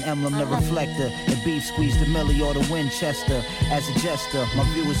 the N emblem, the reflector, the beef squeeze the Millie or the Winchester, as a jester, my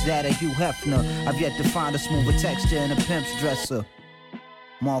view is that of Hugh Hefner, I've yet to find a smoother texture in a pimp's dresser.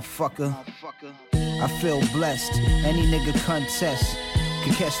 Motherfucker, I feel blessed, any nigga contest,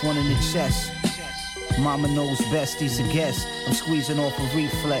 can catch one in the chest. Mama knows best, he's a guest, I'm squeezing off a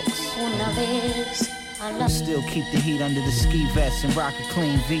reflex. Still keep the heat under the ski vest and rock a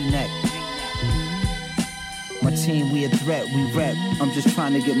clean V-neck. My team, we a threat, we rep. I'm just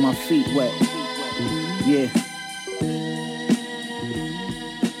trying to get my feet wet. Yeah.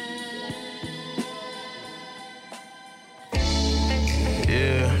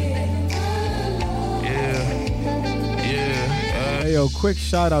 Yo, Yo, quick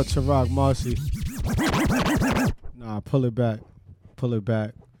shout out to Rock Marcy. Nah, pull it back. Pull it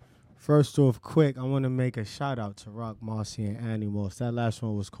back. First off, quick, I want to make a shout out to Rock Marcy and Annie Moss. That last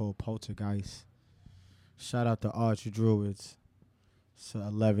one was called Poltergeist. Shout out to Arch Druids. It's an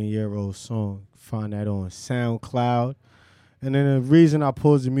 11-year-old song. Find that on SoundCloud. And then the reason I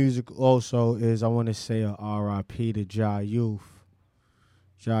pulled the music also is I want to say a R.I.P. to Ja Youth.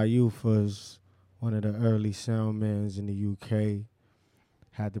 Ja Youth was one of the early soundmans in the UK.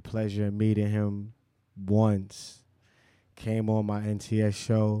 Had the pleasure of meeting him once. Came on my NTS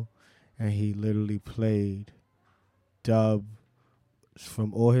show, and he literally played dub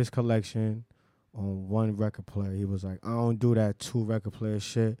from all his collection on one record player. He was like, I don't do that 2 record player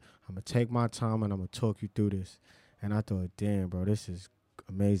shit. I'm going to take my time, and I'm going to talk you through this. And I thought, damn, bro, this is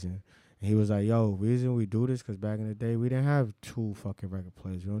amazing. And he was like, yo, reason we do this, because back in the day, we didn't have 2 fucking record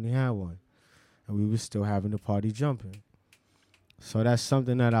players. We only had 1. And we were still having the party jumping. So that's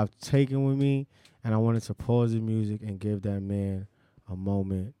something that I've taken with me, and I wanted to pause the music and give that man a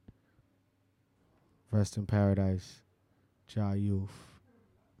moment. Rest in paradise, Ja Youth,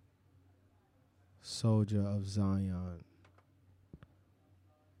 Soldier of Zion.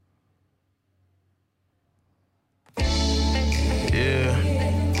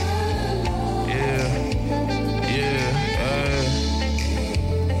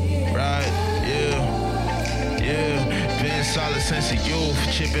 Solid sense of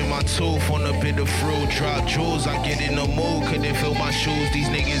youth, chipping my tooth on a bit of fruit. Drop jewels, I get in the mood, couldn't fill my shoes. These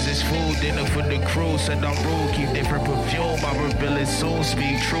niggas is food, dinner for the crew. Said I'm rude, keep different perfume. I reveal it soon,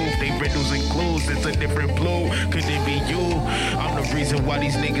 speak truth. They riddles and clues, it's a different blue. Could it be you? I'm the reason why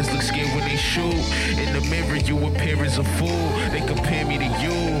these niggas look scared when they shoot. In the mirror, you appear as a fool. They compare me to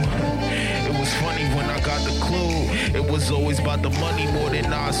you. It was funny when I got the clue. It was always about the money more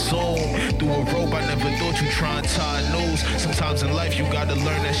than I assumed. Through a rope, I never thought you try and tie a noose. Sometimes in life, you gotta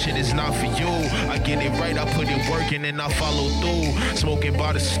learn that shit is not for you. I get it right, I put it work, and then I follow through. Smoking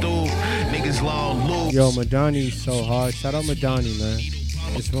by the stool, niggas long loose. Yo, Madani's so hard. Shout out Madani, man.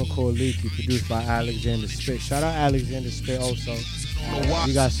 This one called Leaky, produced by Alexander Spit. Shout out Alexander Spit also.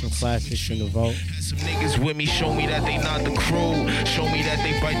 We got some classics in the vote. Some niggas with me, show me that they not the crew. Show me that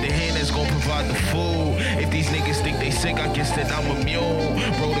they bite the hand that's gon' provide the food. If these niggas think they sick, I guess that I'm immune.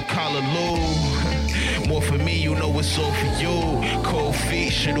 Roll the collar low. More for me, you know it's all for you. Cold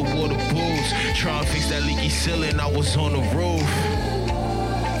feet, should've wore the boots. Try and fix that leaky ceiling, I was on the roof.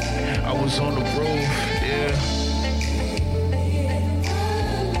 I was on the roof, yeah.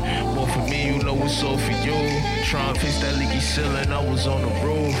 For me, you know it's all for you. Try and fix that leaky ceiling, I was on the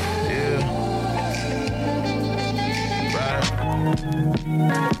roof, yeah.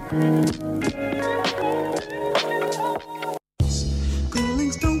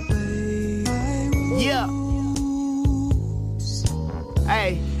 Yeah.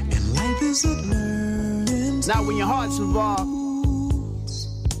 Hey. And life is a learning. Not when your heart's involved.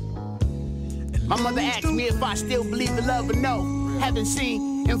 My mother asked me if I still believe in love or no. Haven't seen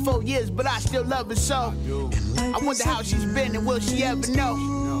in 4 years, but I still love her so. I wonder how she's been and will she ever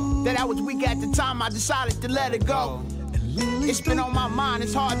know that I was weak at the time I decided to let her go. It's been on my mind,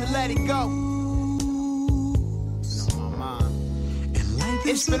 it's hard to let it go.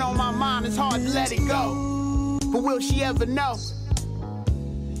 It's been on my mind, it's hard to let it go. But will she ever know?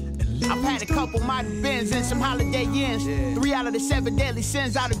 I've had a couple mighty bins and some holiday ends. 3 out of the 7 deadly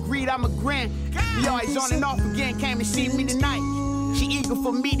sins, I'd agreed I'm a grin. We always on and off again, came to see me tonight. She eager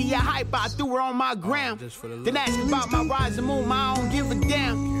for media hype, I threw her on my gram. Then asked about my rising moon, I don't give a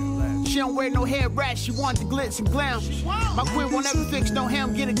damn. She don't wear no hair wrap, she want the glitz and glam. My queen won't ever fix no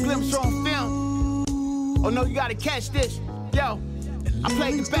ham, get a glimpse on film. Oh no, you gotta catch this, yo. I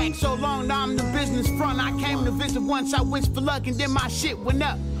played the back so long, now I'm the business front. I came to visit once, I wished for luck and then my shit went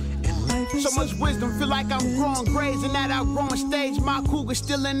up. So much wisdom, feel like I'm growing grades. And that outgrowing stage, my cougar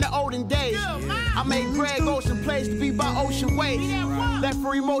still in the olden days. I made Greg Ocean plays to be by ocean waves. Left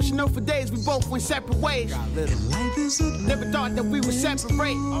for emotional for days, we both went separate ways. Never thought that we would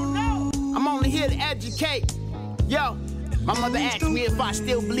separate. I'm only here to educate. Yo, my mother asked me if I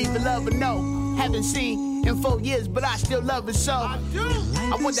still believe in love or no. Haven't seen in 4 years, but I still love her so.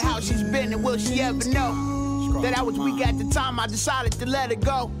 I wonder how she's been and will she ever know that I was weak at the time I decided to let her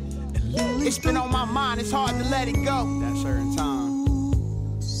go. It's been on my mind, it's hard to let it go. That certain time.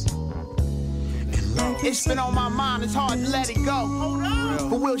 It's been on my mind, it's hard to let it go.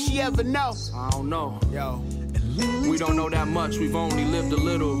 But will she ever know? I don't know, yo. We don't know that much, we've only lived a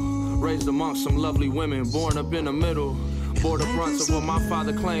little. Raised amongst some lovely women, born up in the middle. Bore the brunts of what my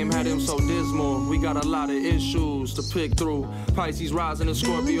father claimed had him so dismal. We got a lot of issues to pick through. Pisces rising and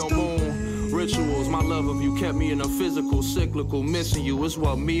Scorpio moon. Rituals, my love of you kept me in a physical, cyclical. Missing you is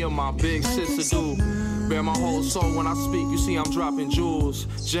what me and my big sister do. Bear my whole soul when I speak, you see I'm dropping jewels,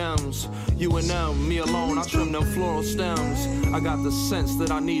 gems. You and them, me alone, I trim them floral stems. I got the sense that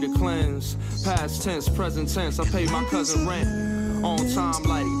I need a cleanse. Past tense, present tense, I pay my cousin rent. On time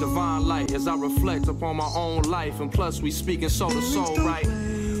like divine light as I reflect upon my own life. And plus we speaking soul to soul, right?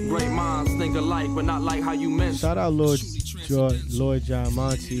 Great minds think alike, but not like how you meant. Shout out Lloyd John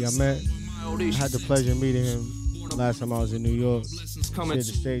Monty. I had the pleasure of meeting him last time I was in New York. Shared the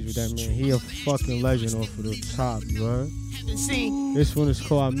stage with that man. He a fucking legend off of the top, you heard? This one is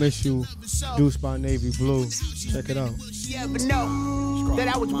called I Miss You, produced by Navy Blue. Check it out. You ever know that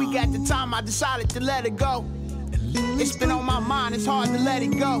I was weak at the time, I decided to let it go. It's been on my mind, it's hard to let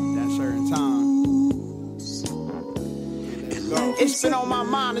it go. That certain time. It's been on my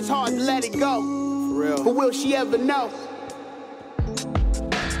mind, it's hard to let it go. For real. But will she ever know?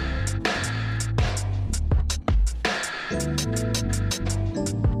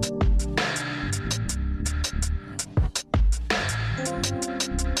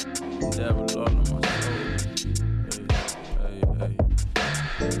 Devil all on my soul. Hey, hey,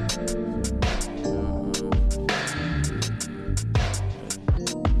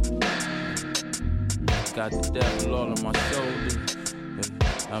 got the devil all on my shoulders.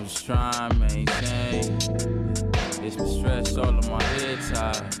 I'm just trying to maintain. It's been stress all on my head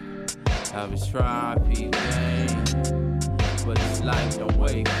tied. I've been trying to be vain, but it's life don't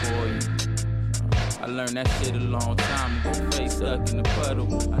wait for you. I learned that shit a long time ago. Face stuck in the puddle.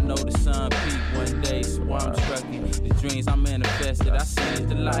 I know the sun peak one day, so I'm trucking. The dreams I manifested, I seen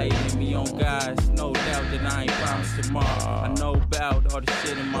the light in me on guys. No doubt that I ain't promised tomorrow. I know about all the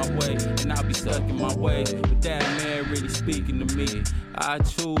shit in my way, and I'll be stuck in my way. But that man really speaking to me. I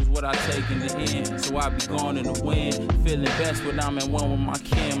choose what I take in the end, so I be gone in the wind. Feeling best when I'm in one with my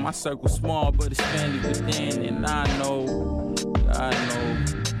kin. My circle's small, but it's family within. And I know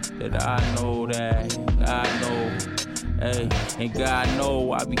that God know, hey, and God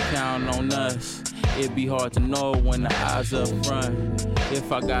know I be counting on us. It be hard to know when the eyes up front.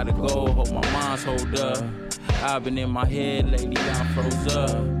 If I gotta go, hope my mind's hold up. I've been in my head lately, I'm froze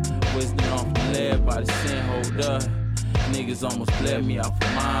up. Wisdom off the lead by the sin, hold up. Niggas almost bled me out for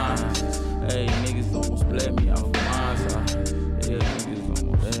mine. Hey, niggas almost bled me out for mine. Yeah, niggas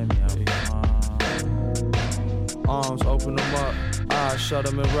almost bled me out for mine. Arms, open them up. I shut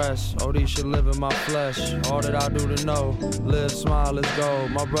them and rest. Oh, these should live in my flesh. All that I do to know. Live, smile, let's go.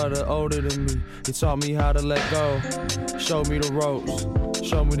 My brother older than me. He taught me how to let go. Showed me the ropes.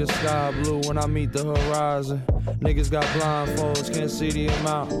 Show me the sky blue when I meet the horizon. Niggas got blindfolds, can't see the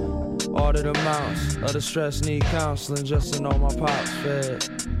amount. All the amounts of the stress need counseling just to know my pops fed.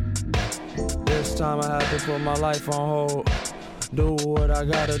 This time I had to put my life on hold. Do what I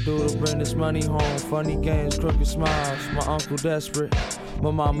gotta do to bring this money home. Funny games, crooked smiles. My uncle desperate.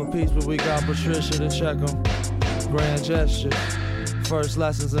 My mama peace, but we got Patricia to check him. Grand gestures. First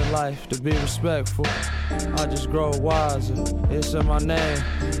lessons in life, to be respectful. I just grow wiser. It's in my name.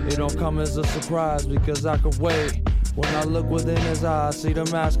 It don't come as a surprise because I could wait. When I look within his eyes, see the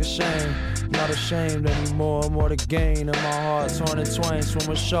mask of shame. Not ashamed anymore, more to gain. In my heart, torn in twain,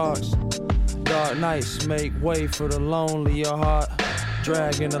 swimming sharks. Dark nights make way for the lonely. Your heart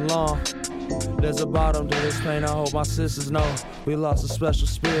dragging along. There's a bottom to this pain, I hope my sisters know. We lost a special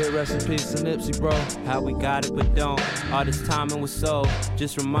spirit, rest in peace to Nipsey, bro. How we got it but don't. All this time and was so.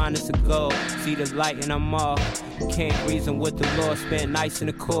 Just remind us to go. See the light and I'm off. Can't reason with the Lord, spent nights in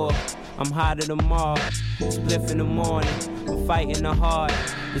the core. I'm hotter than all. Spliff in the morning. I'm fighting the hard.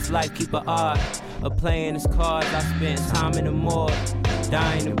 This life keep a art. Of playing his cards. I spent time in the morgue.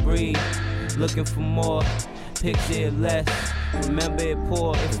 Dying to breathe. Looking for more. Picture it less. Remember it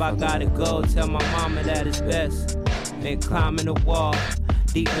poor. If I gotta go, tell my mama that it's best. Then climbing the wall.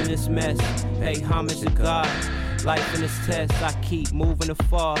 Deep in this mess. Pay homage to God. Life in this test. I keep moving to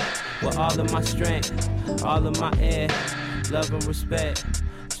fall. With all of my strength. All of my air. Love and respect.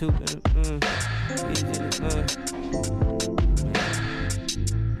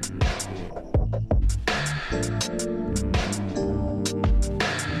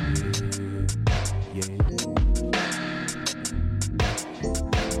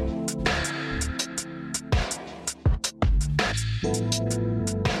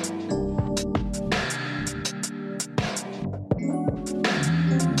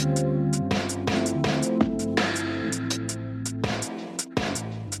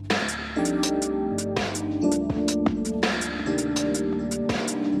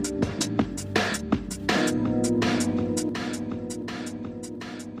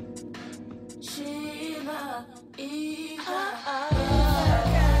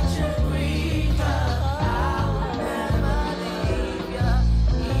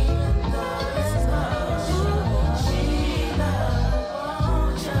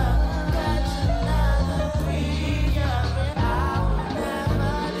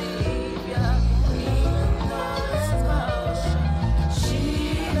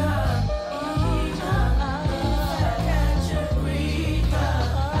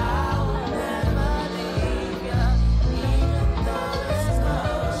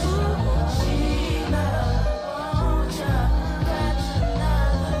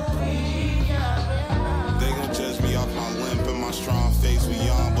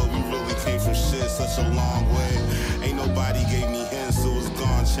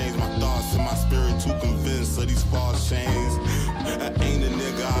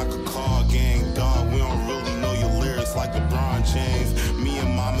 chains. Me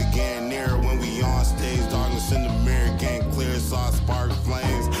and mama getting near when we on stage. Darkness in the mirror, getting clear, so I spark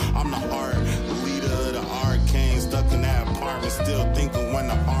flames. I'm the heart, the leader of the arcane. Stuck in that apartment, still thinking when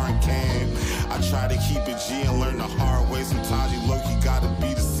the arm came. I try to keep it G and learn the hard way. Sometimes you low-key gotta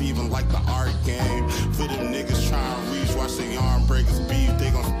be deceiving like the art game. For them niggas trying to reach, watch they arm breakers beef.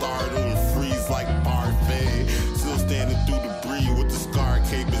 They gon' start and freeze like parfait. Still standing through debris with the scar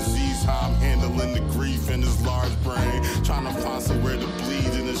cape and Z's. How I'm handling the grief in this large brain. Trying to find somewhere to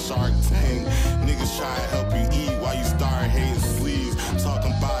bleed in the shark tank. Niggas try to help you eat while you start hating sleeves.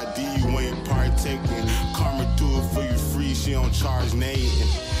 Talking about D, you ain't partaking. Karma do it for you free, she don't charge Nathan.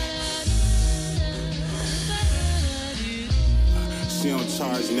 She don't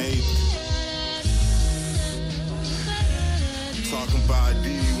charge Nathan. Talking about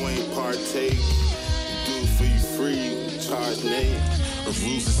D, you ain't partake. Do it for you free, charge Nathan. A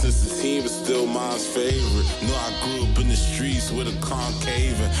rooster since the team, but still mine's favorite. No, I grew up in the streets with a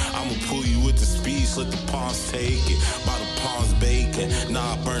concave. I'ma pull you with the speech, let the palms take it. By the palms bacon.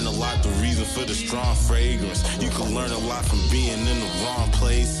 Nah, I burn a lot, the reason for the strong fragrance. You can learn a lot from being in the wrong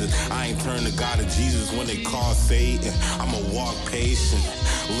places. I ain't turn to God of Jesus when they call Satan. I'ma walk patient,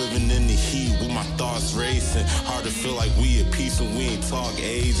 living in the heat with my thoughts racing. Hard to feel like we at peace when we ain't talk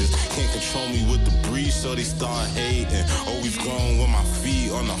ages. Can't control me with the breeze, so they start hating. Always going with my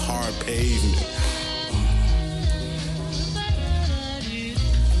feet on the hard pavement.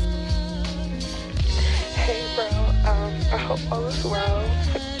 Hey bro, I hope all is well.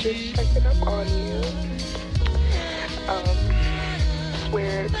 Just checking up on you.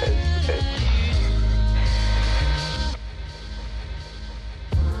 Swear, cause it's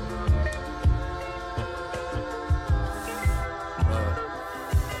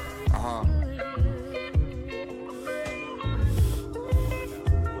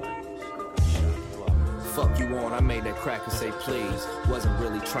Fuck you on, I made that cracker say please. Wasn't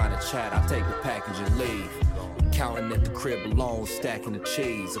really trying to chat, I'll take the package and leave. Counting at the crib alone, stacking the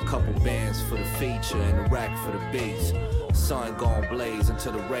cheese. A couple bands for the feature and a rack for the beats. Sun gon' blaze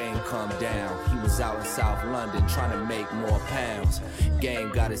until the rain come down. He was out in South London trying to make more pounds. Game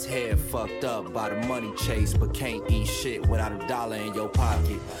got his head fucked up by the money chase, but can't eat shit without $1 in your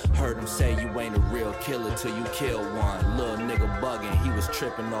pocket. Heard him say you ain't a real killer till you kill one. Little nigga bugging, he was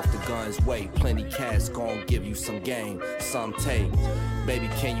tripping off the gun's weight. Plenty cash gon' give you some game, some take. Baby,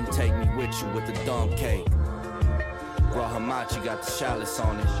 can you take me with you with the dumb cake? Raw hamachi got the chalice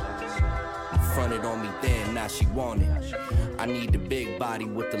on it. Fronted on me then, now she want it. I need the big body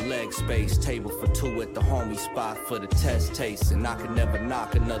with the leg space. Table for two at the homie spot for the test taste. And I could never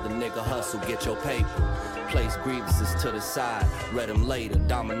knock another nigga hustle, get your paper. Place grievances to the side, read them later.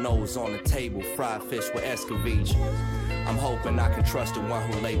 Dominoes on the table, fried fish with escovitch. I'm hoping I can trust the one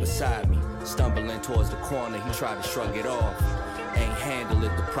who lay beside me. Stumbling towards the corner, he tried to shrug it off. Ain't handle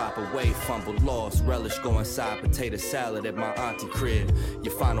it the proper way, fumbled lost. Relish go inside potato salad at my auntie crib.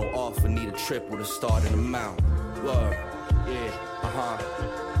 Your final offer need a triple to start an amount. Word, yeah,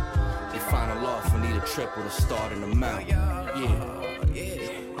 Your final offer need a triple to start an amount. Yeah.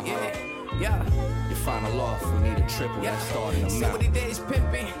 Your final offer need a triple to start an amount. See what it is,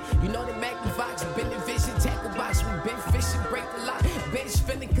 pimpin'. You know the Magnavox, been in vision, tackle box, we been fishing, break a lot. Bench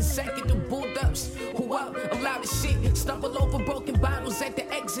feeling consecutive bulled-ups. Who up? I'm loud as shit. Stumble over broken bottles at the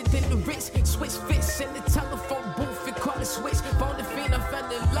exit in the wrist. Switch fits in the telephone booth and call the switch. Phone the fiend, I fell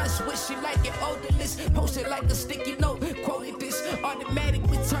in lust. Wish you like it odorless. Posted like a sticky note. Quoted this automatic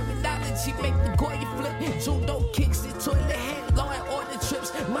with terminology. Make the Goya flip. Judo kicks the toilet head. Law and order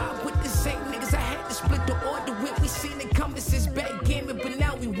trips. Mob with the same niggas I had to split the order with. We seen it coming since back gaming, but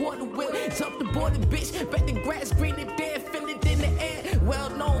now we water whip. Tough the border, bitch. Bet the grass green if there. Feel it in the air.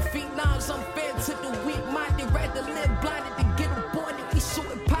 Well-known phenoms unfair to the weak-minded. Rather live blinded than get aborted. We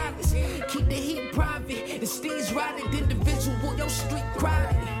shooting pilots. Keep the heat private. The steeds riding individual. Your street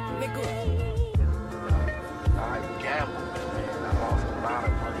crying, nigga. I gambled, man. I lost a lot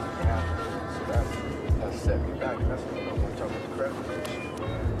of money gambling. So that set me back. That's what I'm talking about credit shit.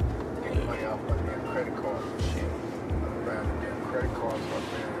 Getting money off my damn credit cards and shit. Rather than credit cards up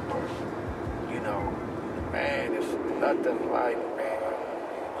there. But, you know, man, it's nothing like, man,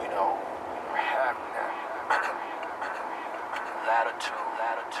 you know, having that latitude.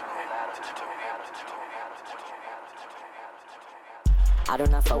 I do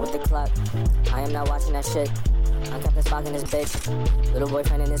not fuck with the clock. I am not watching that shit. I kept this fucking this bitch. Little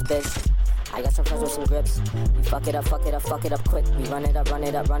boyfriend in this bitch. I got some friends with some grips. We fuck it up, fuck it up, fuck it up quick. We run it up, run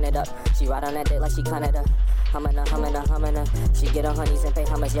it up, run it up. She ride on that dick like she Canada. Hummin' her. She get her honeys and pay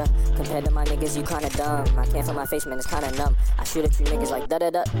homage, yeah. Compared to my niggas, you kinda dumb. I can't feel my face, man, it's kinda numb. I shoot at you niggas like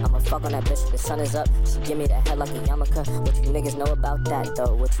da-da-da. I'ma fuck on that bitch, the sun is up. She give me that head like a yarmulke. What you niggas know about that,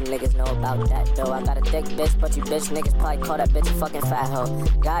 though? What you niggas know about that, though? I got a thick bitch, but you bitch niggas probably call that bitch a fucking fat hoe.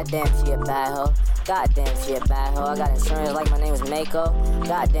 Goddamn, she a bad hoe. Goddamn, she a bad hoe. I got insurance like my name was Mako.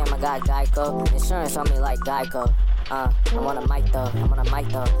 Goddamn, I got Geico. Insurance on me like Geico. I'm on a mic though, I'm on a mic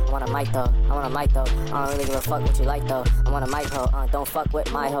though, I'm on a mic though, I'm on a mic though. I don't really give a fuck what you like though. I'm on a mic hoe, don't fuck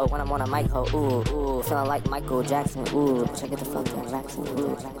with my hoe when I'm on a mic hoe. Ooh, feeling like Michael Jackson. Ooh, check it the fuck out, Jackson.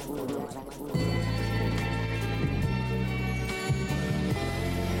 Ooh.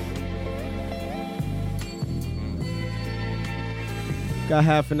 Got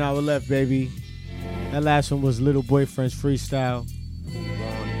half an hour left, baby. That last one was Little Boyfriend's freestyle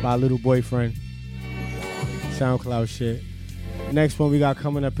by Little Boyfriend. SoundCloud shit. Next one we got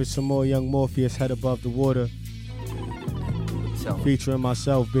coming up is some more Young Morpheus, Head Above the Water. Featuring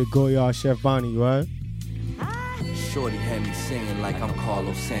myself, Big Goya, Chef Bonnie, right? Shorty had me singing like I'm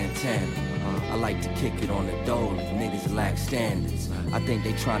Carlos Santana. I like to kick it on the dolly, niggas lack standards. I think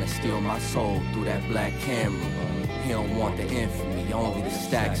they trying to steal my soul through that black camera. He don't want the infamy, only the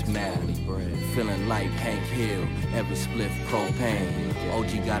stacks matter. Feeling like Hank Hill, every spliff propane.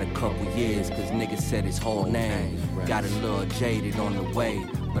 OG got a couple years, cause niggas said his whole name. Got a little jaded on the way,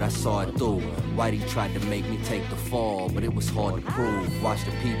 but I saw it through. Whitey tried to make me take the fall, but it was hard to prove. Watch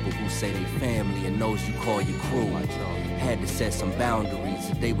the people who say they family and those you call your crew. Had to set some boundaries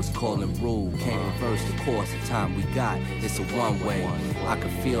that they was calling rude. Can't reverse the course of time we got, it's a one-way. I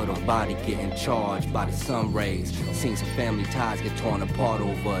could feel the body getting charged by the sun rays. Seen some family ties get torn apart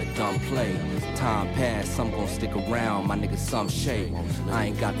over a dumb play. Time passed, some gon' stick around, my nigga some shape. I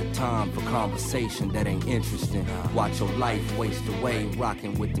ain't got the time for conversation that ain't interesting. Watch your life waste away,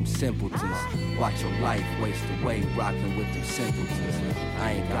 rocking with them simpletons. Watch your life waste away, rocking with them simpletons.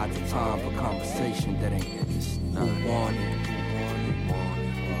 I ain't got the time for conversation that ain't interesting. Who want it?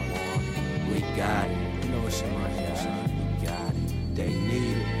 We got it. You know what's in my head, son. We got it. They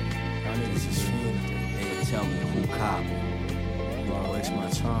need it. Y'all niggas is fiending. They tell me who cop it. You wanna waste my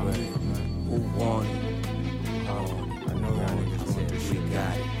time, man. Who want it? I know y'all niggas want this shit. We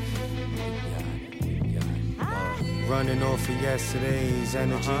got it. Running off of yesterday's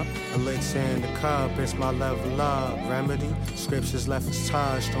energy. Elixir in the cup, it's my level up. Remedy, scriptures left us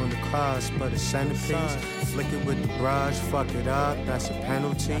touched on the cross, but a centerpiece. Flick it with the brush, fuck it up, that's a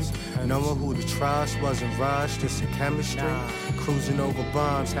penalty. Knowing who to trust wasn't rushed, it's a chemistry. Cruising over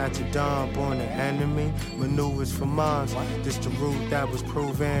bombs, had to dump on the enemy. Maneuvers for months, this the route that was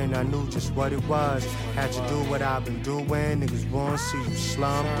proven. I knew just what it was. Had to do what I've been doing. Niggas won't see you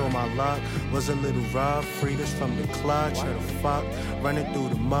slumped. All my luck was a little rough. Freed us from the clutch of the fuck. Running through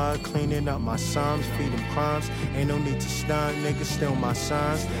the mud, cleaning up my sums, feeding crumbs. Ain't no need to stunt, niggas still my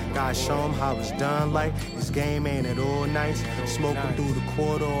sons. Gotta show them how it's done. Like this game ain't at all nice. Smoking through the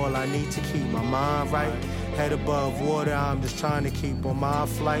quarter, all I need to keep my mind right. Head above water, I'm just trying to keep on my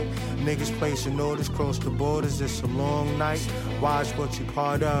flight. Niggas placing orders, cross the borders, it's a long night. Watch what you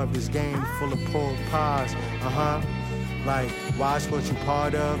part of, this game full of pork pies. Like, watch what you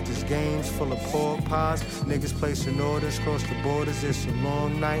part of, this game's full of pork pies. Niggas placing orders, cross the borders, it's a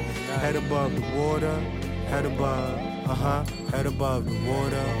long night. Head above the water, head above, head above the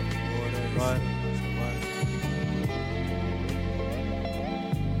water. What?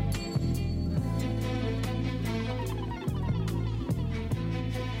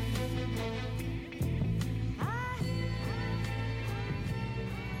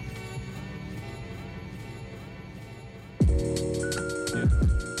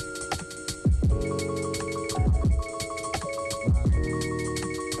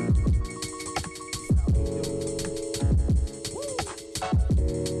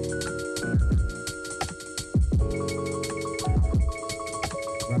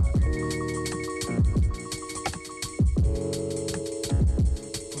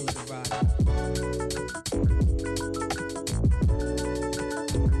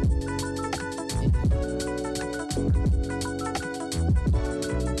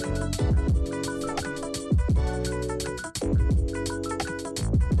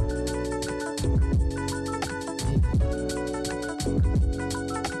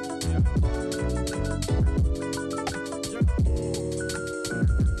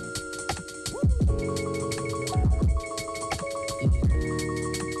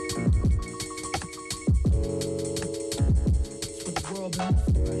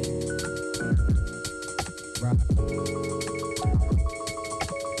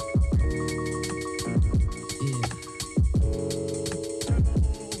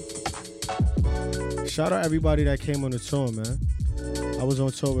 shout out everybody that came on the tour, man. I was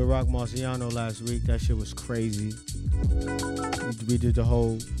on tour with Rock Marciano last week. That shit was crazy. We did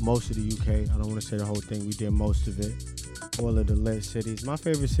most of the UK. I don't want to say the whole thing. We did most of it. All of the lit cities. My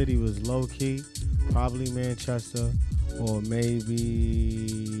favorite city was low key, probably Manchester, or maybe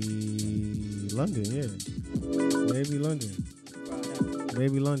London. Yeah, maybe London.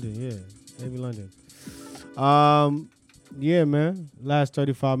 Yeah, man. Last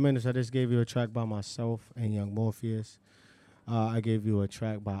 35 minutes, I just gave you a track by myself and Young Morpheus. I gave you a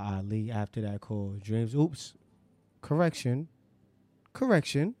track by Ali after that called Dreams. Oops. Correction.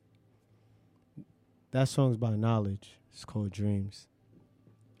 That song's by Knowledge. It's called Dreams.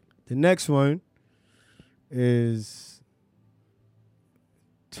 The next one is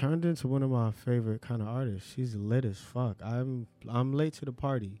turned into one of my favorite kind of artists. She's lit as fuck. I'm late to the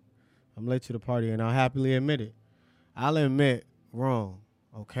party. And I'll happily admit it. I'll admit wrong,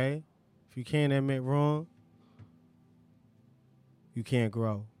 okay? If you can't admit wrong, you can't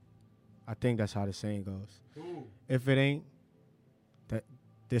grow. I think that's how the saying goes. Ooh. If it ain't,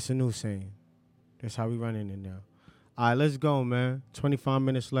 this a new saying. That's how we running it now. All right, let's go, man. 25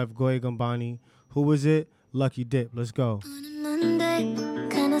 minutes left. Goya Gumbani. Who was it? Lucky Dip. Let's go. On a Monday,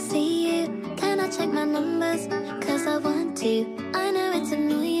 can I see you? Can I check my numbers? Cause I want to. I know it's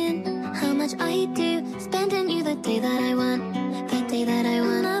annoying how much I do. Spending you the day that I want. The day that I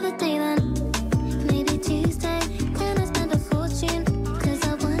want. Another day then. Maybe Tuesday. Can I spend a fortune? Cause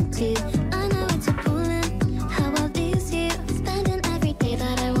I want to. I know it's appalling how I lose you. Spending every day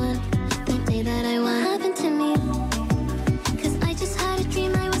that I want. The day that I want. Happened to me. Cause I just had a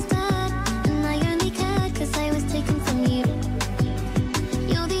dream I was dead. And I only cared cause I was taken from you.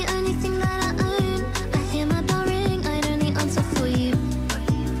 You're the only thing that I own. I hear my bell ring, I'd only answer for you.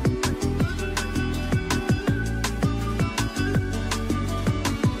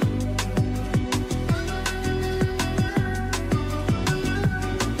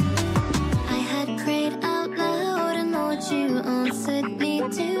 I had prayed out loud and thought you answered me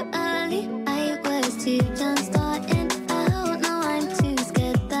too early. I was too young starting out. Now I'm too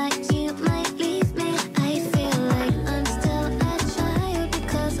scared that you might leave me. I feel like I'm still a child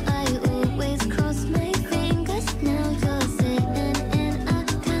because I always cross my fingers. Now you're sitting in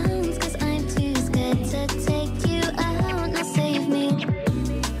accounts cause I'm too scared to take you out. Now save me.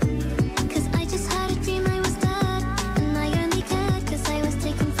 Cause I just had a dream I was dead. And I only cared cause I was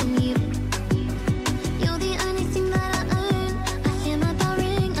taken from you. You're the only thing that I own. I hear my bell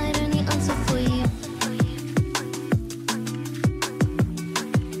ring, I'd only answer for you.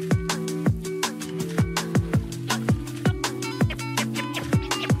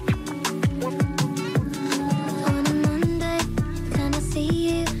 On a Monday, can I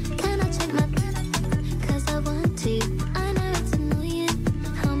see you? Can I check my cause I want to. I know it's annoying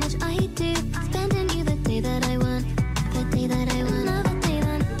how much I do. Spending you the day that I want. The day that I want. Another day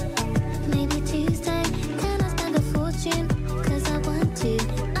then. Maybe Tuesday. Can I spend a fortune? Cause I want to.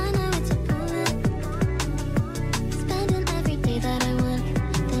 I know it's appalling. Spending every day that I want.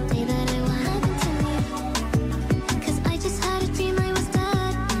 The day that I want. Happened to me. Cause I just had a dream I was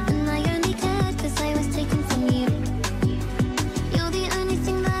dead. And I only cared cause I was taken from you. You're the only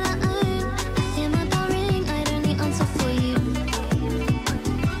thing that I own. I hear my bell ring, I'd only answer for you.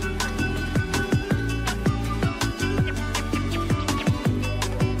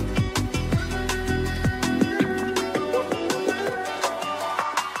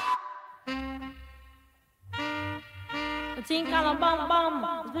 The thing called a bam bam.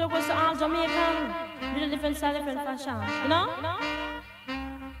 It's pretty close to all Jamaican. Really different style, different fashion. You know?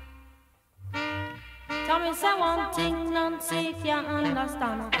 Tell me, say one thing Nancy can't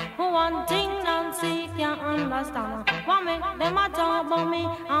understand. One thing Nancy can't understand. What make them a talk about me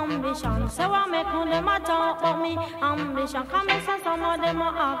ambition? Say what make them a talk about me ambition? Come and say some of them a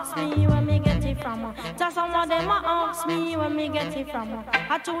ask me where me get it from. Just some of them a ask me where me get it from.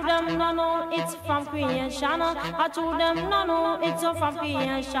 I told them no no it's from creation. I told them no no it's from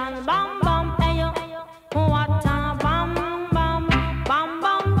creation. Bam bam hey yo, what a bam bam bam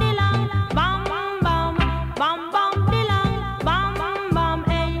bam dilang bam bam bam bam dilang bam bam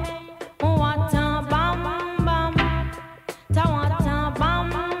hey what a bam bam ta what a bam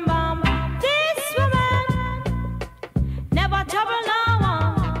bam. This woman never trouble no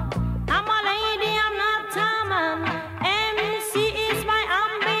one. I'm a lady, I'm not a man. MC is my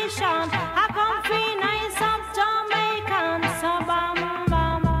ambition. I come free nice up Jamaican. So bam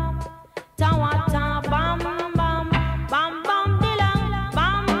bam ta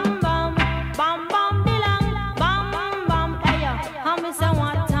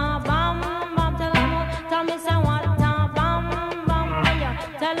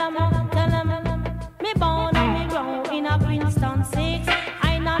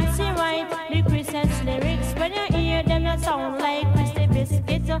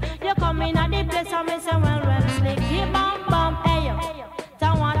the place I miss and well slick. Keep bam bam, hey yo.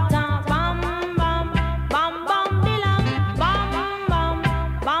 Tawata bam bam, bam bam dilang, bam bam,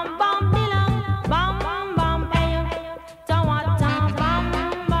 bam bam dilang, bam bam, hey yo. Tawata bam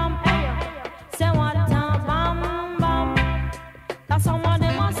bam, hey yo. Say what bam bam. That's how my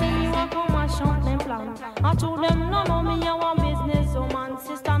them a say me walk on my short them plan. I told them no no me a one business woman.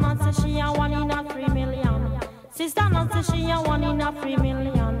 Sister not say she a 1 in a 3 million. Sister not say she a 1 in a 3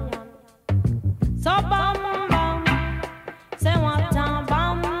 million. So bam bam, say what bam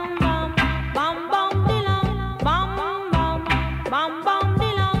bam, bam bam dilang, bam bam, bam bam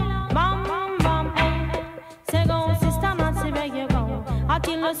dilang, bam bam. Hey, say go sister Nancy make you go. I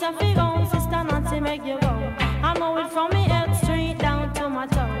tell you say fi go sister Nancy make you go. I know it from me head straight down to my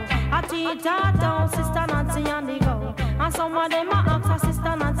toe. I teach her down sister Nancy and the go. And some of them a ask her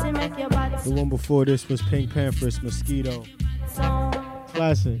sister Nancy make you bad. The one before this was Pink Panther's Mosquito. So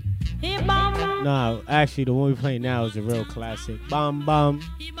Classic. he bam. Nah, actually, the one we playing now is a real classic. Bam Bam,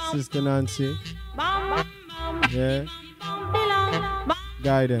 Sister Nancy. Bam, Yeah. bam,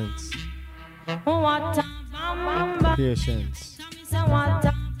 Guidance. what bam, bam. Patience. Say what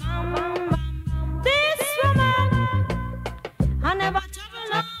bam, bam. This woman, I never trouble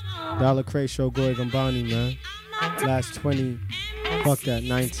no. Dollar Crate Show, Goya Gumbani, man. Last 20, fuck that,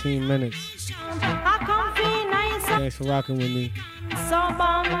 19 minutes. I come feel nice. Thanks for rocking with me. So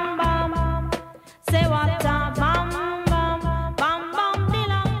bam, bam. Say what bam, bam, bam, bam,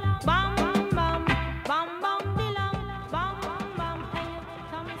 dilang, bam, bam, bam, bam, dilang, bam, bam. Hey,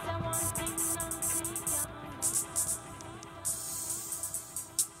 tell me say one thing.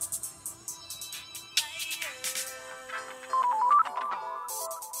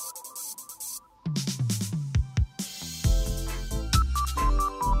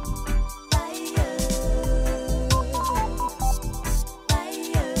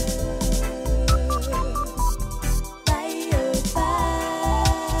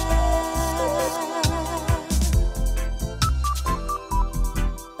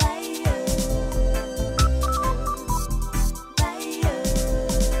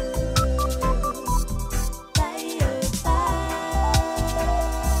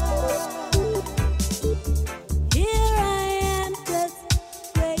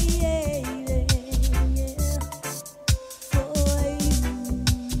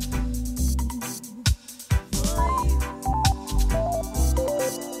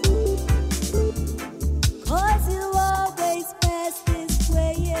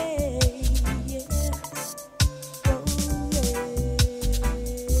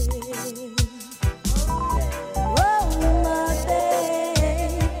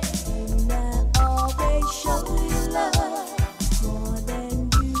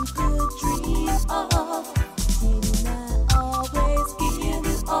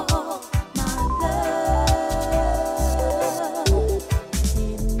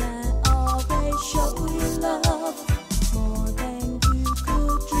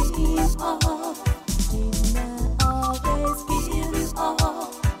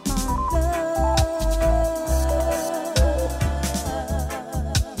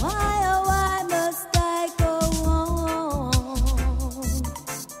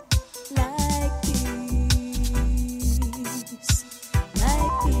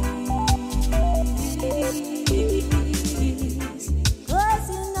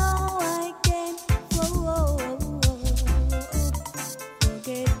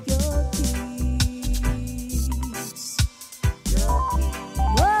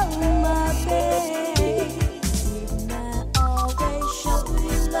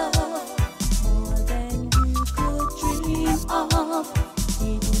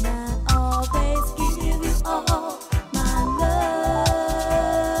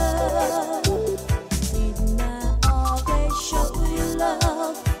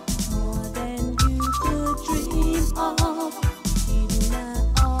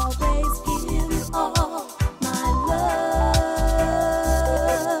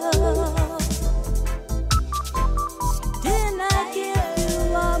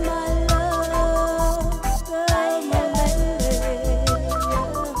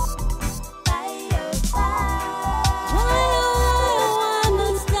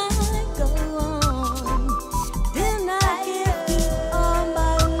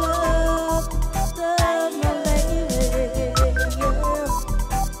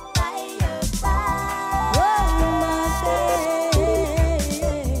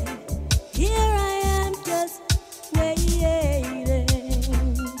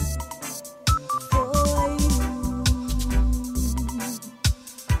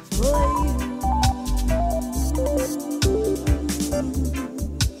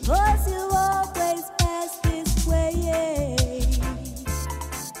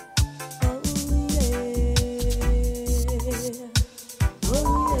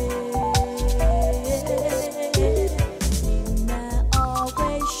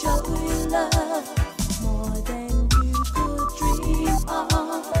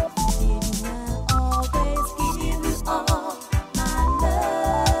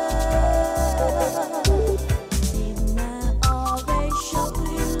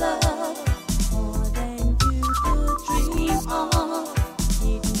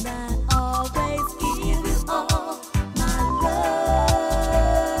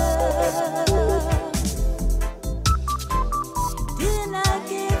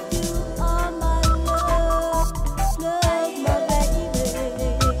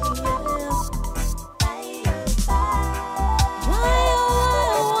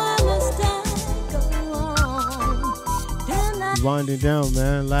 winding down,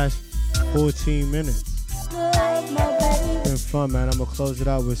 man. Last 14 minutes. It's been fun, man. I'm gonna close it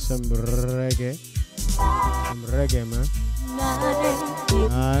out with some reggae. Some reggae, man.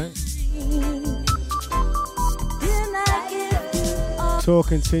 Alright. Tour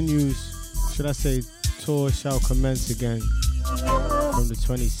continues. Should I say tour shall commence again from the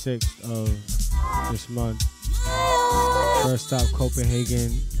 26th of this month. First stop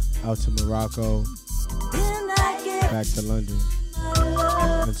Copenhagen, out to Morocco, back to London,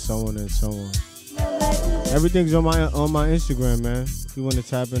 and so on and so on. Everything's on my Instagram, man. If you want to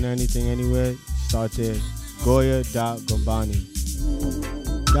tap in anything anywhere, start there. Goya.Gumbani.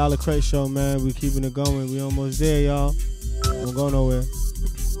 Dollar Crate Show, man. We keeping it going. We almost there, y'all. Don't go nowhere.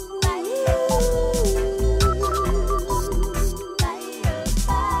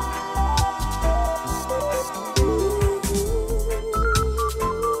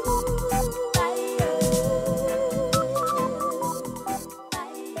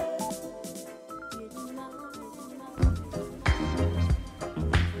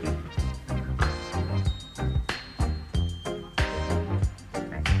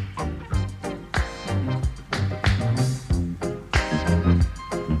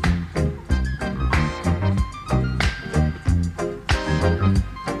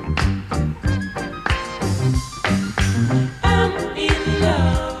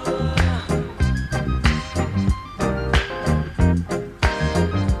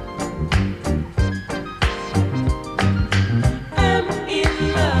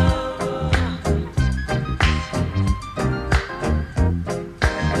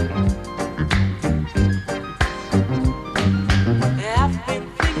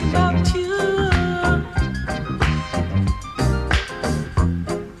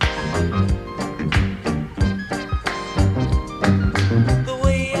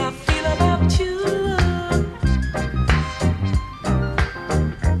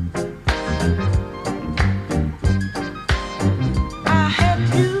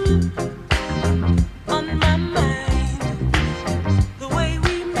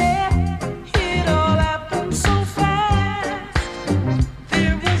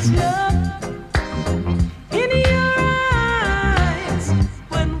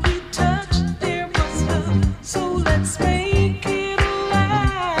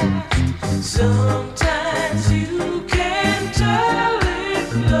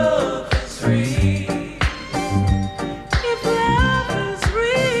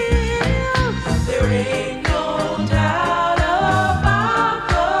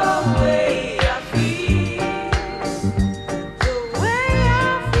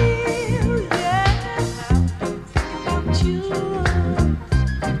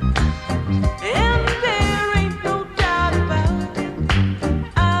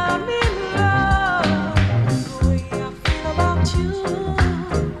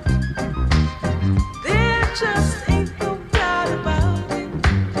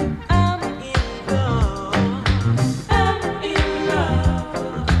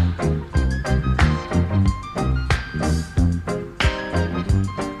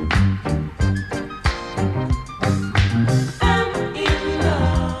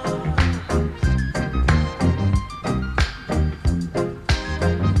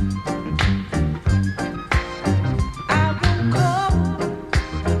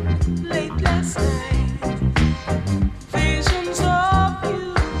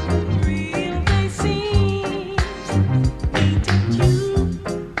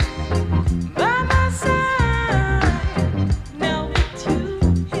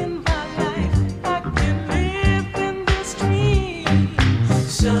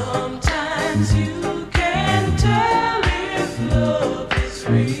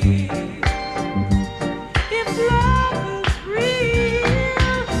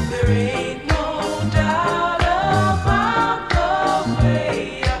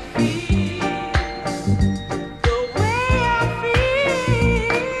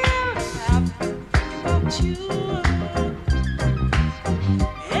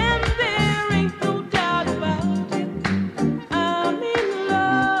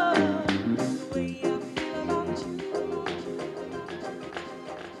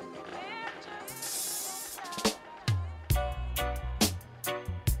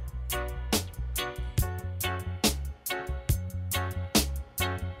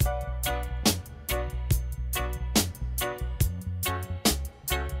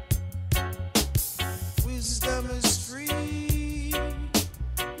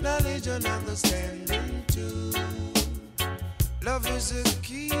 and understanding too. Love is a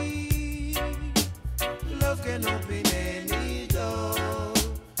key. Love can open any door.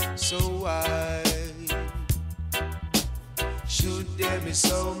 So why there be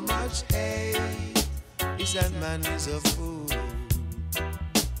so much hate? Is that man is a fool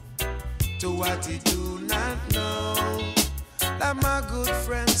to what he do not know? Like my good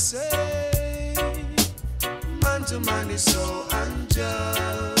friend say, man to man is so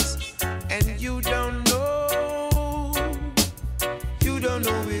unjust, and you don't know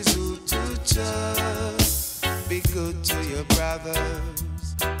is who to trust. Be good to your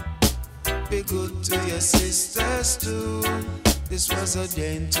brothers, be good to your sisters too. This was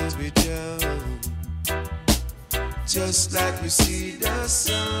ordained to be done, just like we see the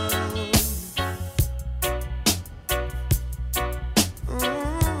sun.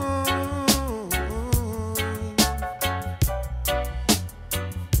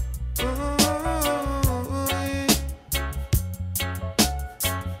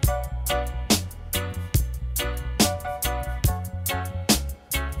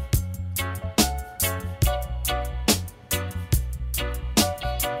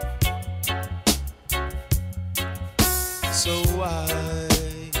 So why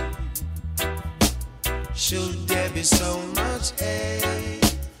should there be so much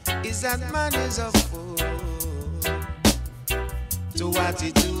hate? Is that man is a fool to what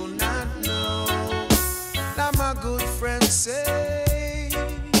he do not know? Now my good friend say,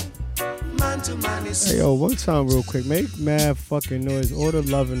 man to man is. Hey yo, one time real quick, make mad fucking noise. All the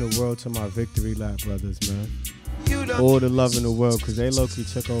love in the world to my Victory Lap brothers, man. All the love in the world, cause they low-key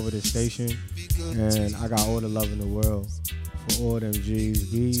took over the station, and I got all the love in the world for all them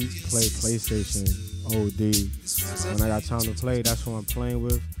G's. We play PlayStation OD. When I got time to play, that's what I'm playing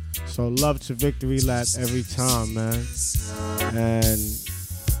with. So love to Victory Lap every time, man. And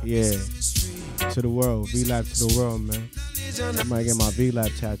yeah, to the world, V-Lap to the world, man. I might get my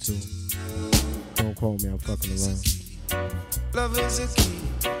V-Lap tattoo. Don't quote me, I'm fucking around. Love is a key,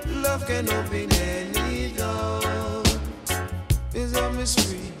 love cannot be any dog. Wisdom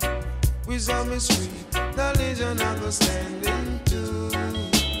is free, knowledge and understanding too.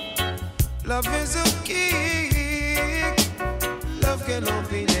 Love is a key, love cannot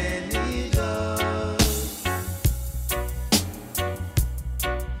be any dog.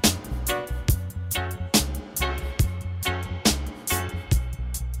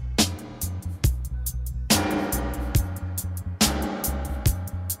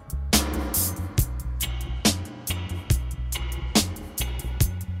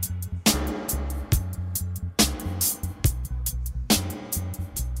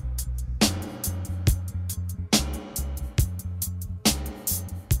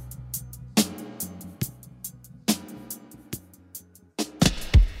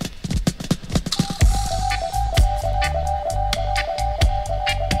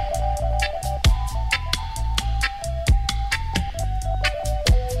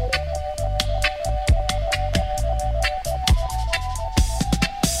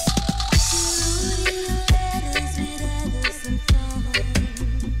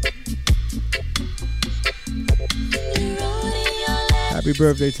 Happy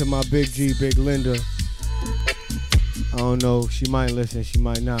birthday to my big G, Big Linda. I don't know, she might listen, she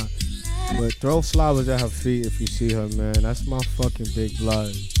might not. But throw flowers at her feet if you see her, man. That's my fucking big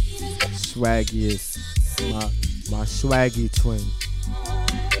blood. Swaggiest. My swaggy twin.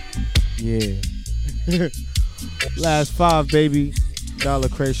 Yeah. Last 5, baby. Dollar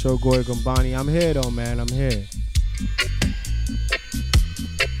Cray Show, Goya Gumbani. I'm here though, man. I'm here.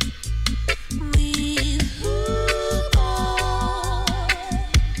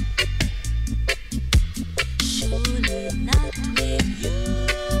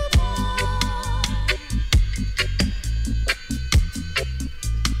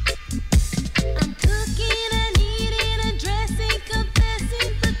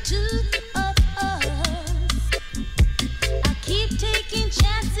 Taking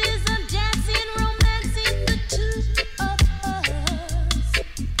chances, I'm dancing, romancing the two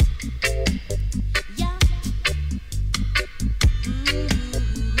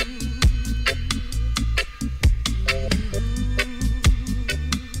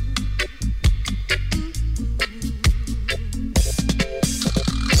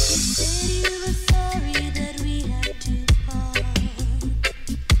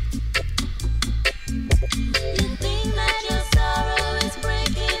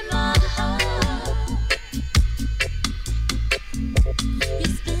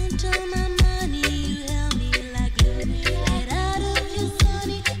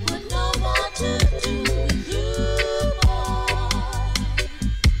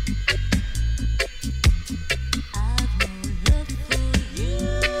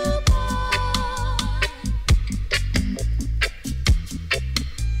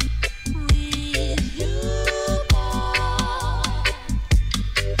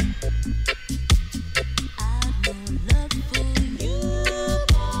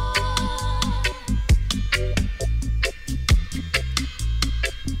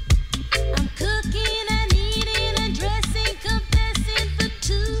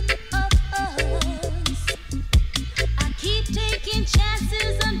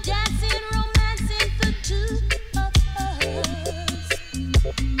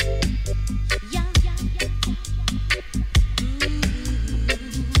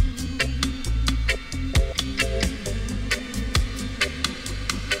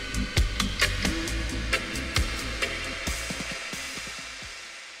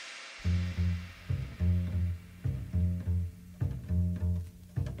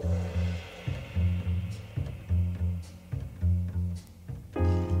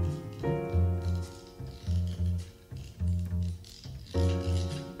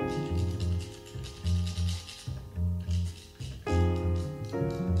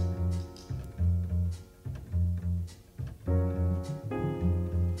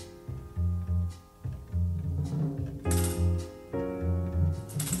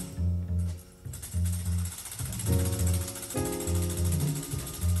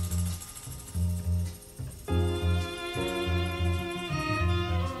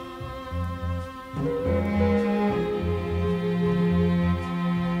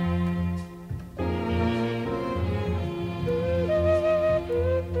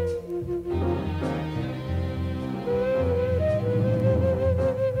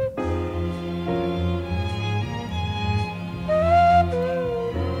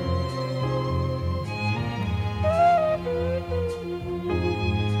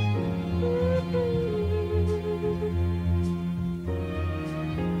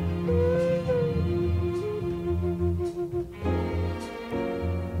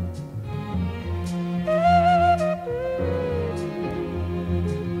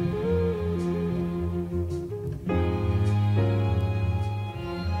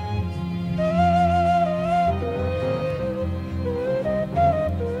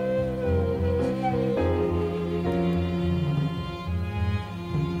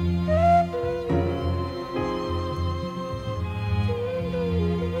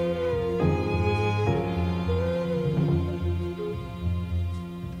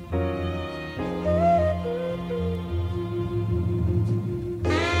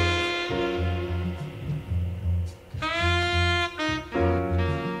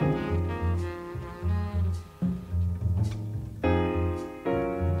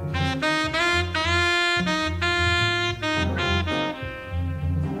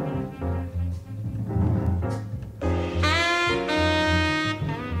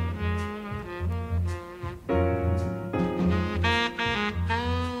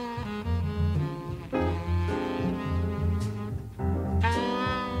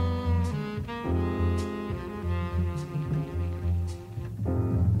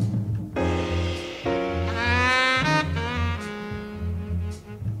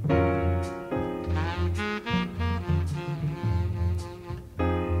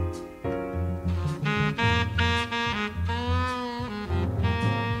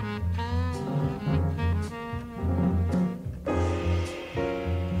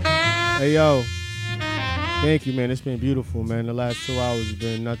Hey, yo. Thank you, man. It's been beautiful, man. The last 2 hours have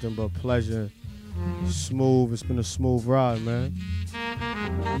been nothing but pleasure. Smooth. It's been a smooth ride, man.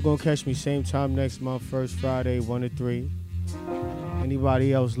 You're going to catch me same time next month, first Friday, 1 to 3.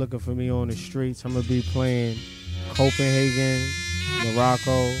 Anybody else looking for me on the streets, I'm going to be playing Copenhagen,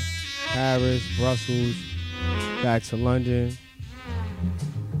 Morocco, Paris, Brussels, back to London.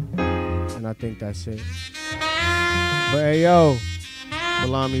 And I think that's it. But hey, yo,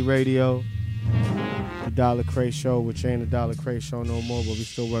 Salami Radio, the Dollar Crate Show, which ain't the Dollar Crate Show no more, but we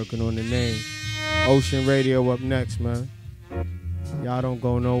still working on the name. Ocean Radio up next, man. Y'all don't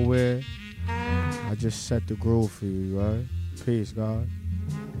go nowhere. I just set the groove for you, right? Peace, God.